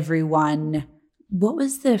everyone, what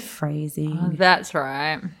was the phrasing? Oh, that's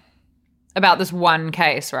right. About this one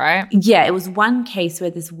case, right? Yeah, it was one case where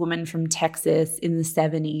this woman from Texas in the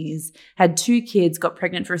 70s had 2 kids, got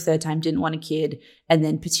pregnant for a 3rd time, didn't want a kid, and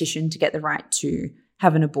then petitioned to get the right to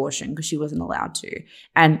have an abortion because she wasn't allowed to.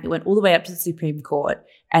 And it went all the way up to the Supreme Court.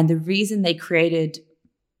 And the reason they created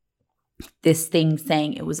this thing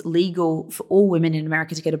saying it was legal for all women in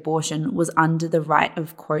America to get abortion was under the right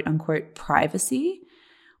of quote unquote privacy,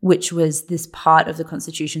 which was this part of the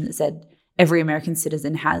Constitution that said every American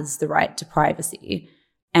citizen has the right to privacy.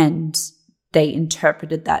 And they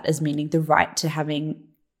interpreted that as meaning the right to having,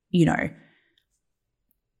 you know,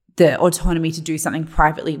 the autonomy to do something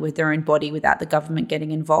privately with their own body without the government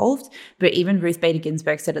getting involved. But even Ruth Bader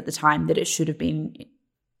Ginsburg said at the time that it should have been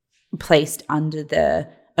placed under the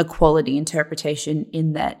equality interpretation,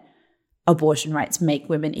 in that abortion rights make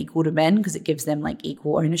women equal to men because it gives them like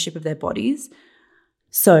equal ownership of their bodies.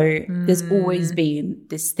 So there's always been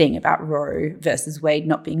this thing about Roe versus Wade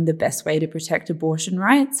not being the best way to protect abortion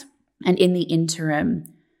rights. And in the interim,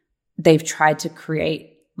 they've tried to create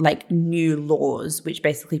like new laws which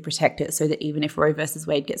basically protect it so that even if Roe versus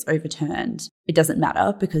Wade gets overturned, it doesn't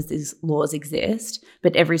matter because these laws exist.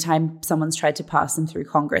 But every time someone's tried to pass them through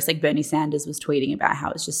Congress, like Bernie Sanders was tweeting about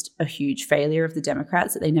how it's just a huge failure of the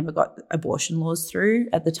Democrats that they never got abortion laws through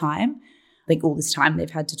at the time. Like all this time they've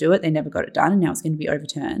had to do it, they never got it done, and now it's going to be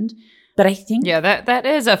overturned. But I think that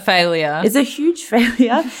is a failure. It's a huge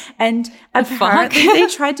failure. And apparently they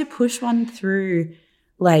tried to push one through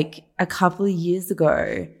like a couple of years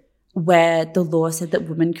ago where the law said that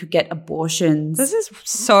women could get abortions. This is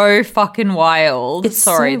so fucking wild. It's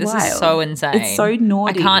so Sorry, this wild. is so insane. It's so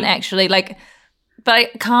naughty. I can't actually but I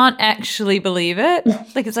can't actually believe it.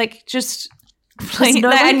 Like it's like just please,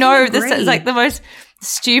 I know this is like the most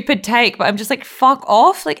stupid take, but I'm just like, fuck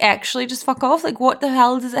off. Like actually just fuck off. Like what the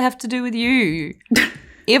hell does it have to do with you?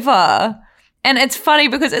 Ever. And it's funny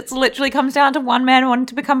because it's literally comes down to one man wanting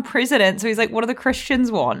to become president. So he's like, what do the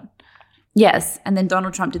Christians want? Yes. And then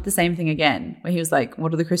Donald Trump did the same thing again, where he was like,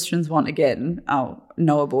 what do the Christians want again? Oh,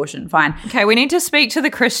 no abortion. Fine. Okay, we need to speak to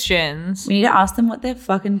the Christians. We need to ask them what their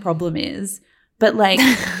fucking problem is. But like,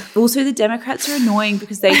 also the Democrats are annoying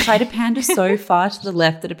because they try to pander so far to the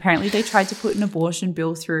left that apparently they tried to put an abortion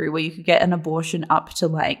bill through where you could get an abortion up to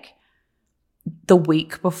like the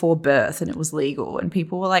week before birth and it was legal, and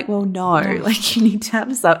people were like, well, no, like you need to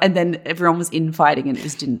have stuff. And then everyone was infighting and it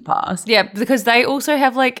just didn't pass. Yeah, because they also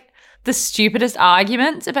have like the stupidest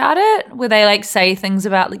arguments about it where they like say things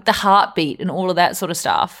about like the heartbeat and all of that sort of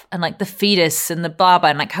stuff and like the fetus and the blah blah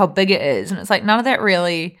and like how big it is. And it's like none of that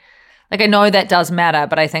really, like I know that does matter,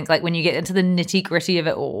 but I think like when you get into the nitty gritty of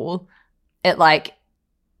it all, it like,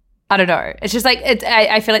 I don't know. It's just like,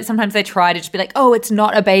 I feel like sometimes they try to just be like, oh, it's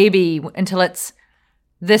not a baby until it's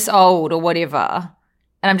this old or whatever.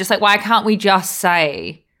 And I'm just like, why can't we just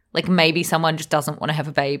say like maybe someone just doesn't want to have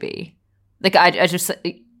a baby? Like I just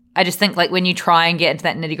think like when you try and get into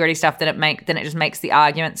that nitty gritty stuff, then it just makes the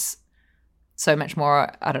arguments so much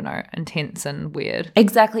more, I don't know, intense and weird.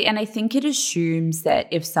 Exactly. And I think it assumes that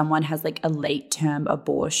if someone has like a late term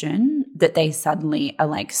abortion, that they suddenly are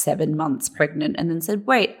like 7 months pregnant and then said,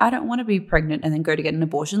 wait, I don't want to be pregnant, and then go to get an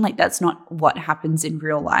abortion. Like that's not what happens in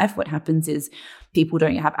real life. What happens is people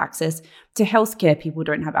don't have access to healthcare. People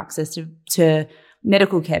don't have access to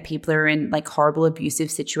medical care. People are in like horrible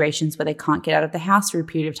abusive situations where they can't get out of the house for a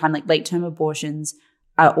period of time. Like late term abortions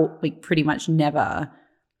are like pretty much never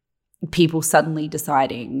people suddenly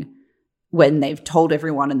deciding when they've told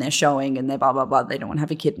everyone and they're showing and they're blah, blah, blah, they don't want to have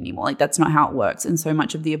a kid anymore. Like that's not how it works. And so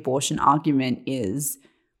much of the abortion argument is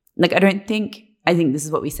like, I think this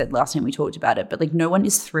is what we said last time we talked about it, but like no one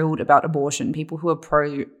is thrilled about abortion. People who are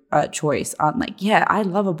pro-choice aren't like, yeah, I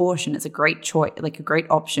love abortion. It's a great choice, like a great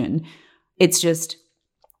option. It's just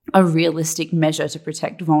a realistic measure to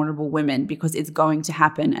protect vulnerable women because it's going to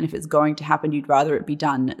happen. And if it's going to happen, you'd rather it be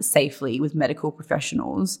done safely with medical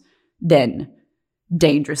professionals than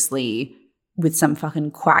dangerously with some fucking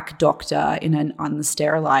quack doctor in an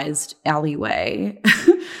unsterilized alleyway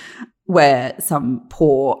where some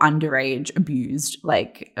poor underage abused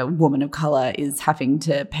like a woman of color is having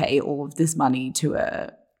to pay all of this money to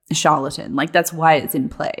a charlatan. Like that's why it's in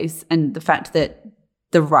place. And the fact that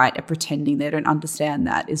the right are pretending they don't understand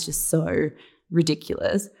that is just so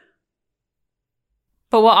ridiculous.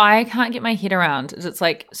 But what I can't get my head around is it's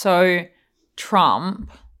like, so Trump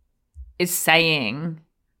is saying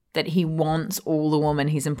that he wants all the women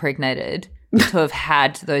he's impregnated to have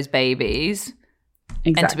had those babies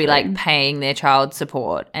and to be like paying their child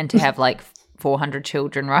support and to have like 400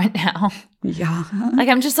 children right now. Yeah. Like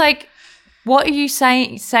I'm just like, what are you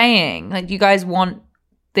saying? Like you guys want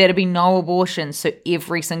there to be no abortions so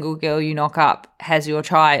every single girl you knock up has your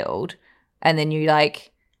child and then you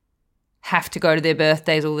like have to go to their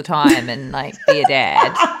birthdays all the time and like be a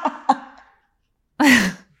dad.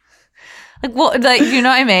 Like what, like you know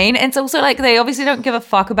what I mean? It's also like they obviously don't give a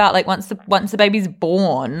fuck about like once the baby's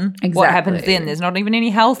born, what happens then? There's not even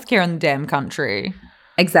any healthcare in the damn country.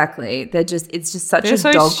 Exactly. It's just such a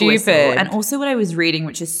so dog stupid. whistle. And also what I was reading,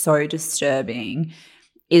 which is so disturbing,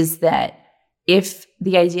 is that if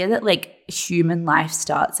the idea that like human life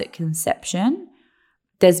starts at conception,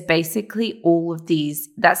 there's basically all of these,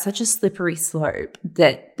 that's such a slippery slope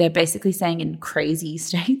that they're basically saying in crazy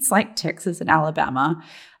states like Texas and Alabama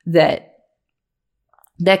that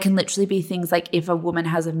there can literally be things like if a woman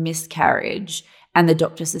has a miscarriage and the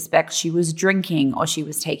doctor suspects she was drinking or she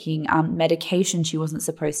was taking medication she wasn't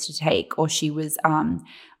supposed to take or she was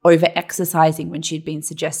over-exercising when she'd been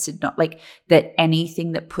suggested not, like that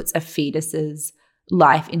anything that puts a fetus's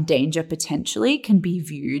life in danger potentially can be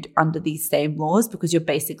viewed under these same laws, because you're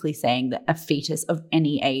basically saying that a fetus of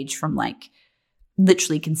any age from like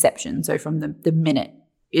literally conception, so from the minute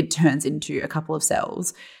it turns into a couple of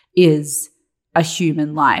cells, is a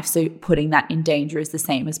human life. So putting that in danger is the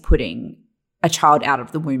same as putting a child out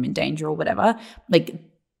of the womb in danger or whatever. Like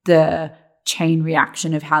the chain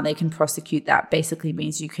reaction of how they can prosecute that basically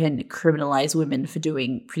means you can criminalize women for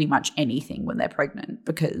doing pretty much anything when they're pregnant,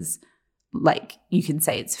 because like you can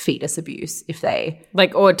say it's fetus abuse if they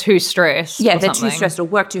like, or too stressed. Yeah, or they're something. too stressed or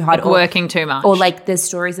work too hard, like or working too much. Or like there's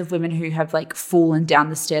stories of women who have like fallen down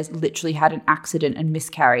the stairs, literally had an accident and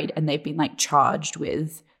miscarried, and they've been like charged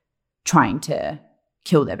with trying to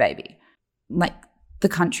kill their baby. Like the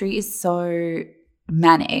country is so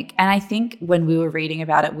manic. And I think when we were reading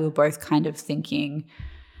about it, we were both kind of thinking,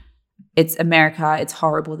 it's America, it's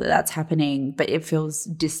horrible that that's happening, but it feels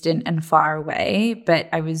distant and far away. But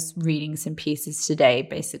I was reading some pieces today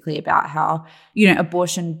basically about how, you know,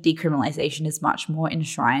 abortion decriminalization is much more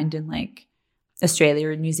enshrined in like Australia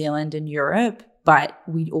and New Zealand and Europe, but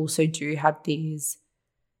we also do have these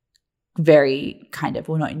very kind of,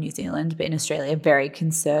 well, not in New Zealand, but in Australia, very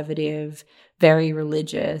conservative, very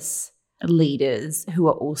religious leaders who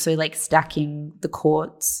are also like stacking the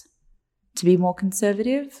courts to be more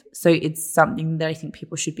conservative. So it's something that I think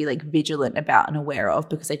people should be like vigilant about and aware of,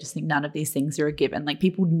 because I just think none of these things are a given. Like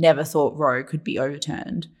people never thought Roe could be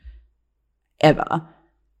overturned ever.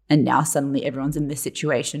 And now suddenly everyone's in this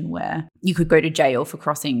situation where you could go to jail for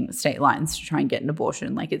crossing state lines to try and get an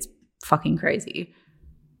abortion. Like it's fucking crazy.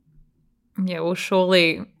 Yeah, well,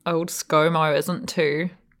 surely old ScoMo isn't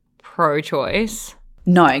too pro-choice.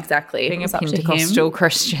 No, exactly. Being a Pentecostal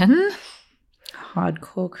Christian.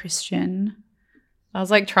 Hardcore Christian. I was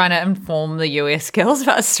like trying to inform the US girls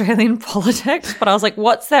about Australian politics, but I was like,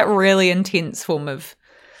 what's that really intense form of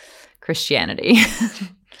Christianity?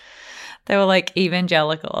 They were like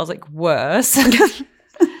evangelical. I was like, worse.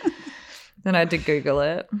 Then I had to Google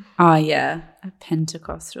it. Oh, yeah. A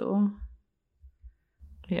Pentecostal.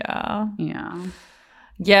 Yeah. Yeah.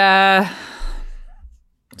 Yeah.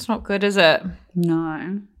 It's not good, is it?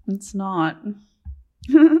 No, it's not.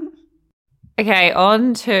 Okay,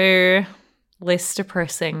 on to less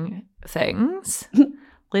depressing things.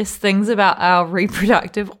 Less things about our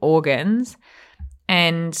reproductive organs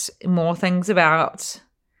and more things about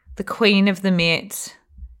the Queen of the Met,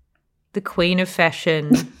 the Queen of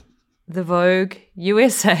Fashion, the Vogue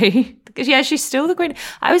USA. Yeah, she's still the Queen.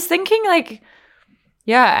 I was thinking like,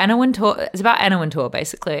 yeah, Anna Wintour. It's about Anna Wintour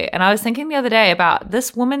basically. And I was thinking the other day about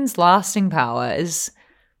this woman's lasting power is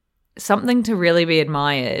something to really be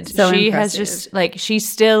admired. So she impressive. has just like she's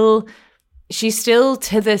still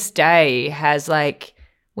to this day has like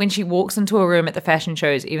when she walks into a room at the fashion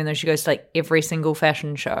shows, even though she goes to like every single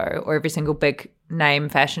fashion show or every single big name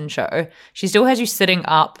fashion show, she still has you sitting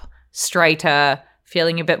up straighter,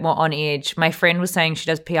 feeling a bit more on edge. My friend was saying she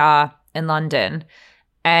does PR in London,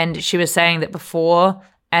 and she was saying that before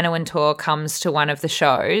Anna Wintour comes to one of the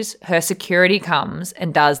shows, her security comes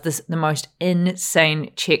and does the most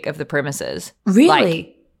insane check of the premises. Really?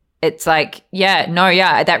 Like, it's like,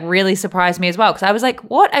 that really surprised me as well, because I was like,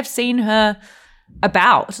 what? I've seen her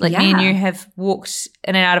about. Like, me and you have walked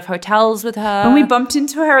in and out of hotels with her. When we bumped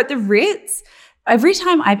into her at the Ritz, every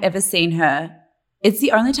time I've ever seen her, it's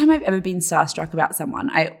the only time I've ever been starstruck about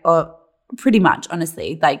someone. Pretty much,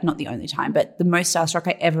 honestly, like not the only time, but the most starstruck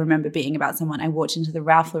I ever remember being about someone. I walked into the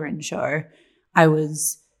Ralph Lauren show. I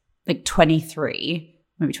was like 23,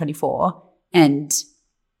 maybe 24, and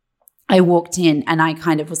I walked in and I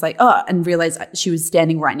kind of was like, oh, and realized she was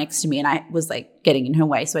standing right next to me and I was like getting in her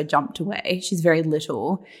way. So I jumped away. She's very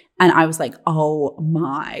little. And I was like, oh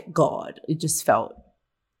my God, it just felt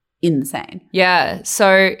insane. Yeah.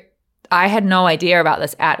 So I had no idea about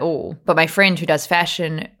this at all, but my friend who does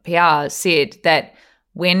fashion PR said that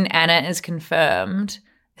when Anna is confirmed,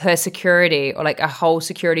 her security or like a whole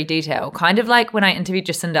security detail, kind of like when I interviewed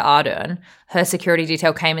Jacinda Ardern, her security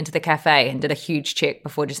detail came into the cafe and did a huge check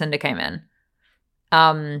before Jacinda came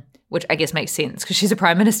in, which I guess makes sense because she's a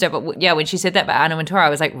prime minister. But yeah, when she said that about Anna Wintour, I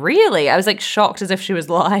was like, really? I was like shocked as if she was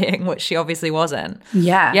lying, which she obviously wasn't.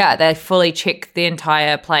 Yeah. Yeah, they fully checked the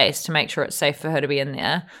entire place to make sure it's safe for her to be in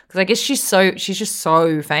there. Because I guess she's just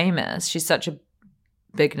so famous. She's such a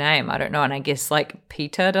big name. I don't know. And I guess like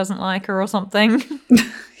Peter doesn't like her or something.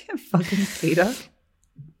 Fucking Peter.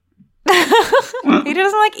 Peter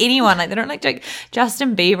doesn't like anyone. Like they don't like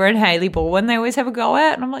Justin Bieber and Hailey Baldwin. They always have a go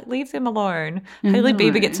at, and I'm like, leave them alone. Hailey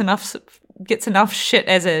Bieber gets enough shit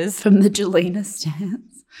as is from the Jelena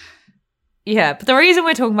stance. Yeah, but the reason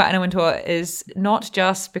we're talking about Anna Wintour is not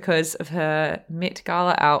just because of her Met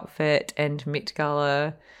Gala outfit and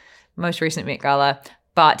most recent Met Gala,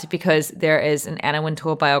 but because there is an Anna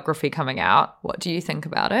Wintour biography coming out. What do you think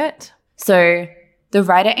about it? So the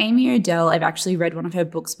writer Amy Odell, I've actually read one of her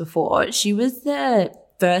books before. She was the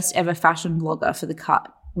first ever fashion blogger for The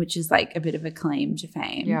Cut, which is like a bit of a claim to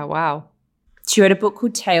fame. Yeah, wow. She wrote a book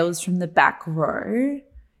called Tales from the Back Row,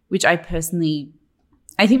 which I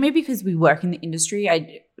think maybe because we work in the industry,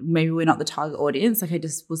 maybe we're not the target audience. Like I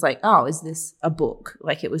just was like, oh, is this a book?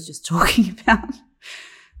 Like it was just talking about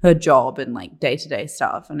her job and like day-to-day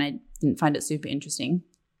stuff. And I didn't find it super interesting.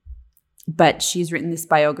 But she's written this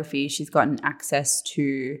biography. She's gotten access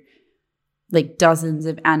to like dozens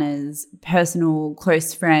of Anna's personal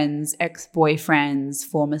close friends, ex-boyfriends,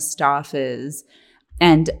 former staffers.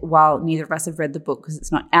 And while neither of us have read the book because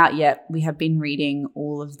it's not out yet, we have been reading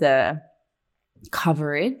all of the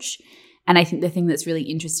coverage. And I think the thing that's really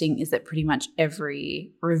interesting is that pretty much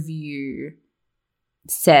every review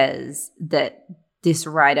says that this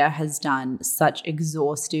writer has done such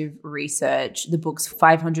exhaustive research. The book's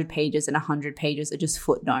 500 pages and 100 pages are just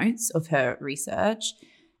footnotes of her research.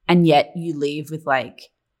 And yet you leave with like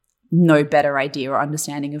no better idea or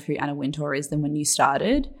understanding of who Anna Wintour is than when you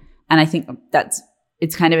started. And I think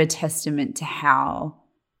it's kind of a testament to how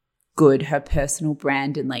good her personal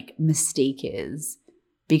brand and like mystique is,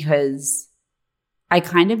 because I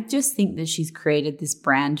kind of just think that she's created this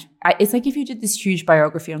brand. It's like if you did this huge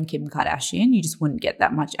biography on Kim Kardashian, you just wouldn't get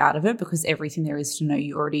that much out of it because everything there is to know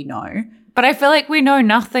you already know. But I feel like we know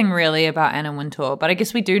nothing really about Anna Wintour, but I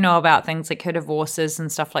guess we do know about things like her divorces and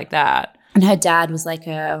stuff like that. And her dad was like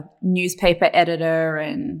a newspaper editor,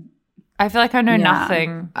 and I feel like I know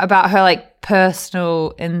nothing about her like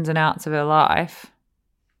personal ins and outs of her life.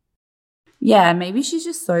 Yeah, maybe she's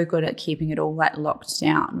just so good at keeping it all like locked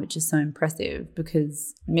down, which is so impressive,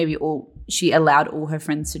 because maybe she allowed all her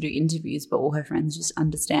friends to do interviews, but all her friends just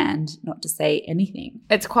understand not to say anything.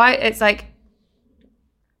 It's like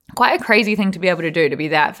quite a crazy thing to be able to do, to be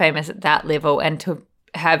that famous at that level and to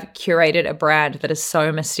have curated a brand that is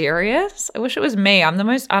so mysterious. I wish it was me. I'm the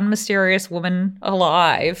most unmysterious woman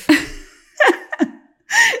alive.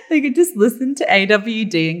 They could just listen to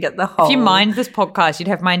AWD and get the whole... If you mind this podcast, you'd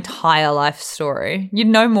have my entire life story. You'd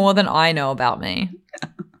know more than I know about me.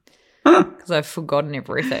 Because I've forgotten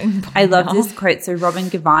everything. I love this quote. So Robin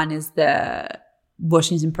Givhan is the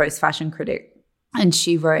Washington Post fashion critic. And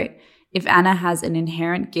she wrote, "If Anna has an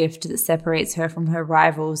inherent gift that separates her from her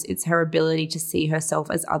rivals, it's her ability to see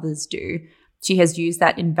herself as others do. She has used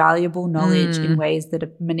that invaluable knowledge in ways that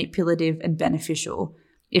are manipulative and beneficial.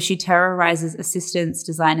 If she terrorizes assistants,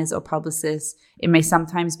 designers, or publicists, it may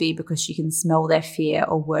sometimes be because she can smell their fear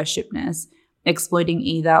or worshipness. Exploiting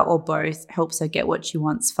either or both helps her get what she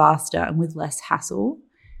wants faster and with less hassle."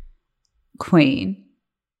 Queen.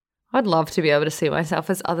 I'd love to be able to see myself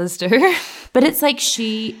as others do. But it's like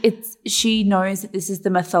she knows that this is the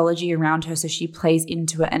mythology around her, so she plays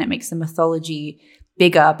into it and it makes the mythology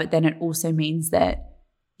bigger, but then it also means that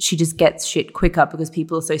she just gets shit quicker because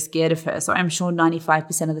people are so scared of her. So I'm sure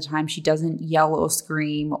 95% of the time she doesn't yell or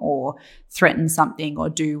scream or threaten something or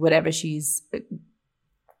do whatever she's,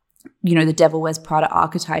 the Devil Wears Prada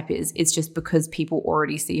archetype is. It's just because people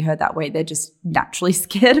already see her that way. They're just naturally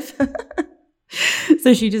scared of her.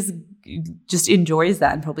 So she just enjoys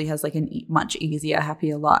that and probably has like a much easier,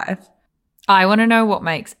 happier life. I want to know what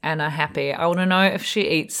makes Anna happy. I want to know if she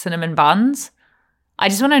eats cinnamon buns. I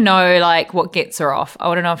just want to know, like, what gets her off. I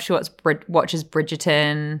want to know if she watches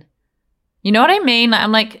Bridgerton. You know what I mean?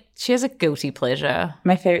 I'm like, she has a guilty pleasure.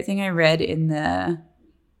 My favorite thing I read in the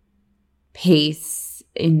piece,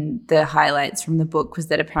 in the highlights from the book, was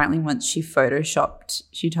that apparently once she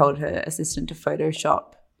told her assistant to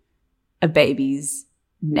Photoshop a baby's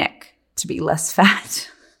neck to be less fat.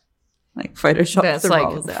 Like, Photoshop That's the like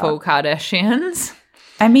rolls out. full Kardashians.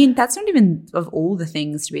 I mean, that's not even of all the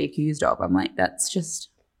things to be accused of. I'm like, that's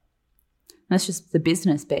just the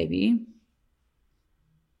business, baby.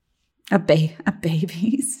 A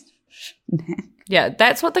baby's neck. Yeah,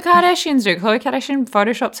 that's what the Kardashians do. Khloe Kardashian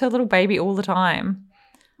photoshops her little baby all the time.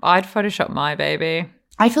 I'd Photoshop my baby.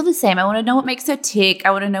 I feel the same. I want to know what makes her tick.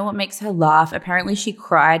 I want to know what makes her laugh. Apparently she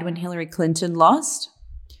cried when Hillary Clinton lost.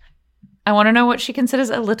 I want to know what she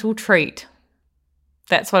considers a little treat.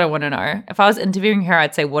 That's what I want to know. If I was interviewing her,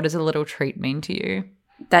 I'd say, what does a little treat mean to you?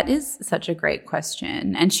 That is such a great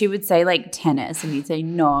question. And she would say like tennis, and you'd say,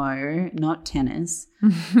 no, not tennis.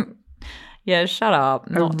 Yeah, shut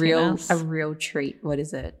up. A real treat. What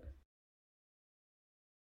is it?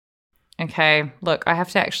 Okay, look, I have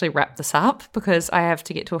to actually wrap this up because I have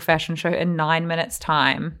to get to a fashion show in 9 minutes'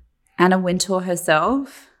 time. Anna Wintour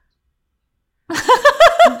herself.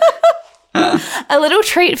 A little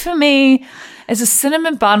treat for me is a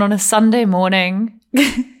cinnamon bun on a Sunday morning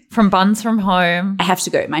from Buns from Home. I have to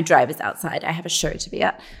go. My drive is outside. I have a show to be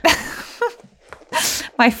at.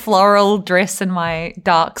 My floral dress and my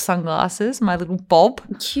dark sunglasses, my little bob.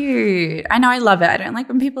 Cute. I know, I love it. I don't like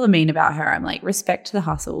when people are mean about her. I'm like, respect the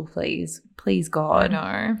hustle, please. Please, God.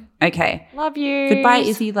 I know. Okay. Love you. Goodbye,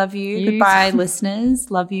 Izzy. Love you. Goodbye, listeners.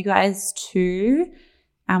 Love you guys too.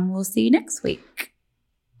 And we'll see you next week.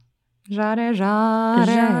 Jare, jare.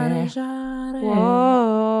 Jare, jare.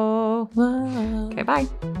 Whoa. Whoa. Okay, bye.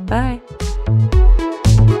 Bye.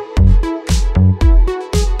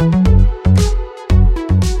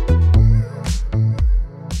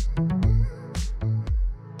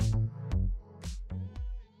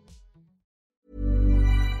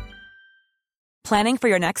 Planning for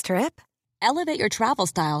your next trip? Elevate your travel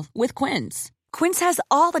style with Quince. Quince has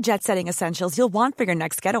all the jet-setting essentials you'll want for your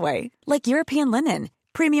next getaway, like European linen,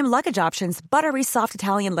 premium luggage options, buttery soft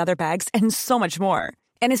Italian leather bags, and so much more.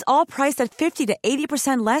 And is all priced at 50 to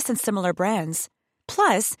 80% less than similar brands.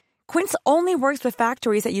 Plus, Quince only works with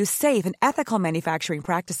factories that use safe and ethical manufacturing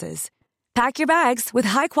practices. Pack your bags with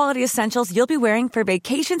high-quality essentials you'll be wearing for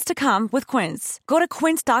vacations to come with Quince. Go to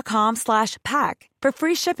quince.com/pack for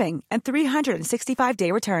free shipping and 365-day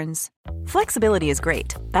returns. Flexibility is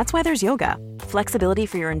great. That's why there's yoga. Flexibility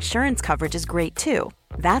for your insurance coverage is great too.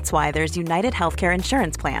 That's why there's United Healthcare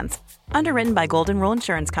Insurance Plans. Underwritten by Golden Rule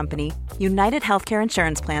Insurance Company, United Healthcare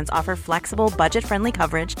Insurance Plans offer flexible, budget-friendly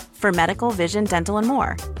coverage for medical, vision, dental, and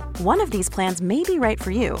more. One of these plans may be right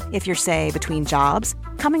for you if you're, say, between jobs,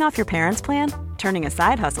 coming off your parents' plan, turning a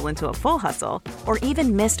side hustle into a full hustle, or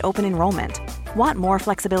even missed open enrollment. Want more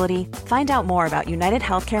flexibility? Find out more about United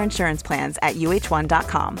Healthcare Insurance Plans at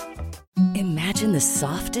uh1.com. Imagine the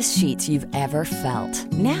softest sheets you've ever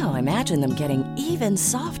felt. Now imagine them getting even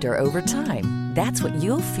softer over time. That's what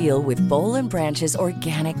you'll feel with Boll & Branch's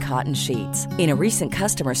organic cotton sheets. In a recent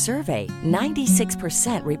customer survey,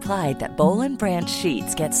 96% replied that Boll & Branch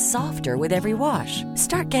sheets get softer with every wash.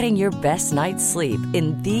 Start getting your best night's sleep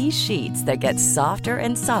in these sheets that get softer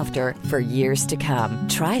and softer for years to come.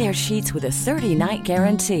 Try their sheets with a 30-night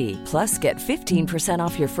guarantee. Plus, get 15%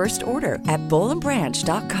 off your first order at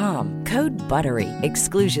bollandbranch.com. Code BUTTERY.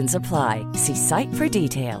 Exclusions apply. See site for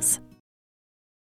details.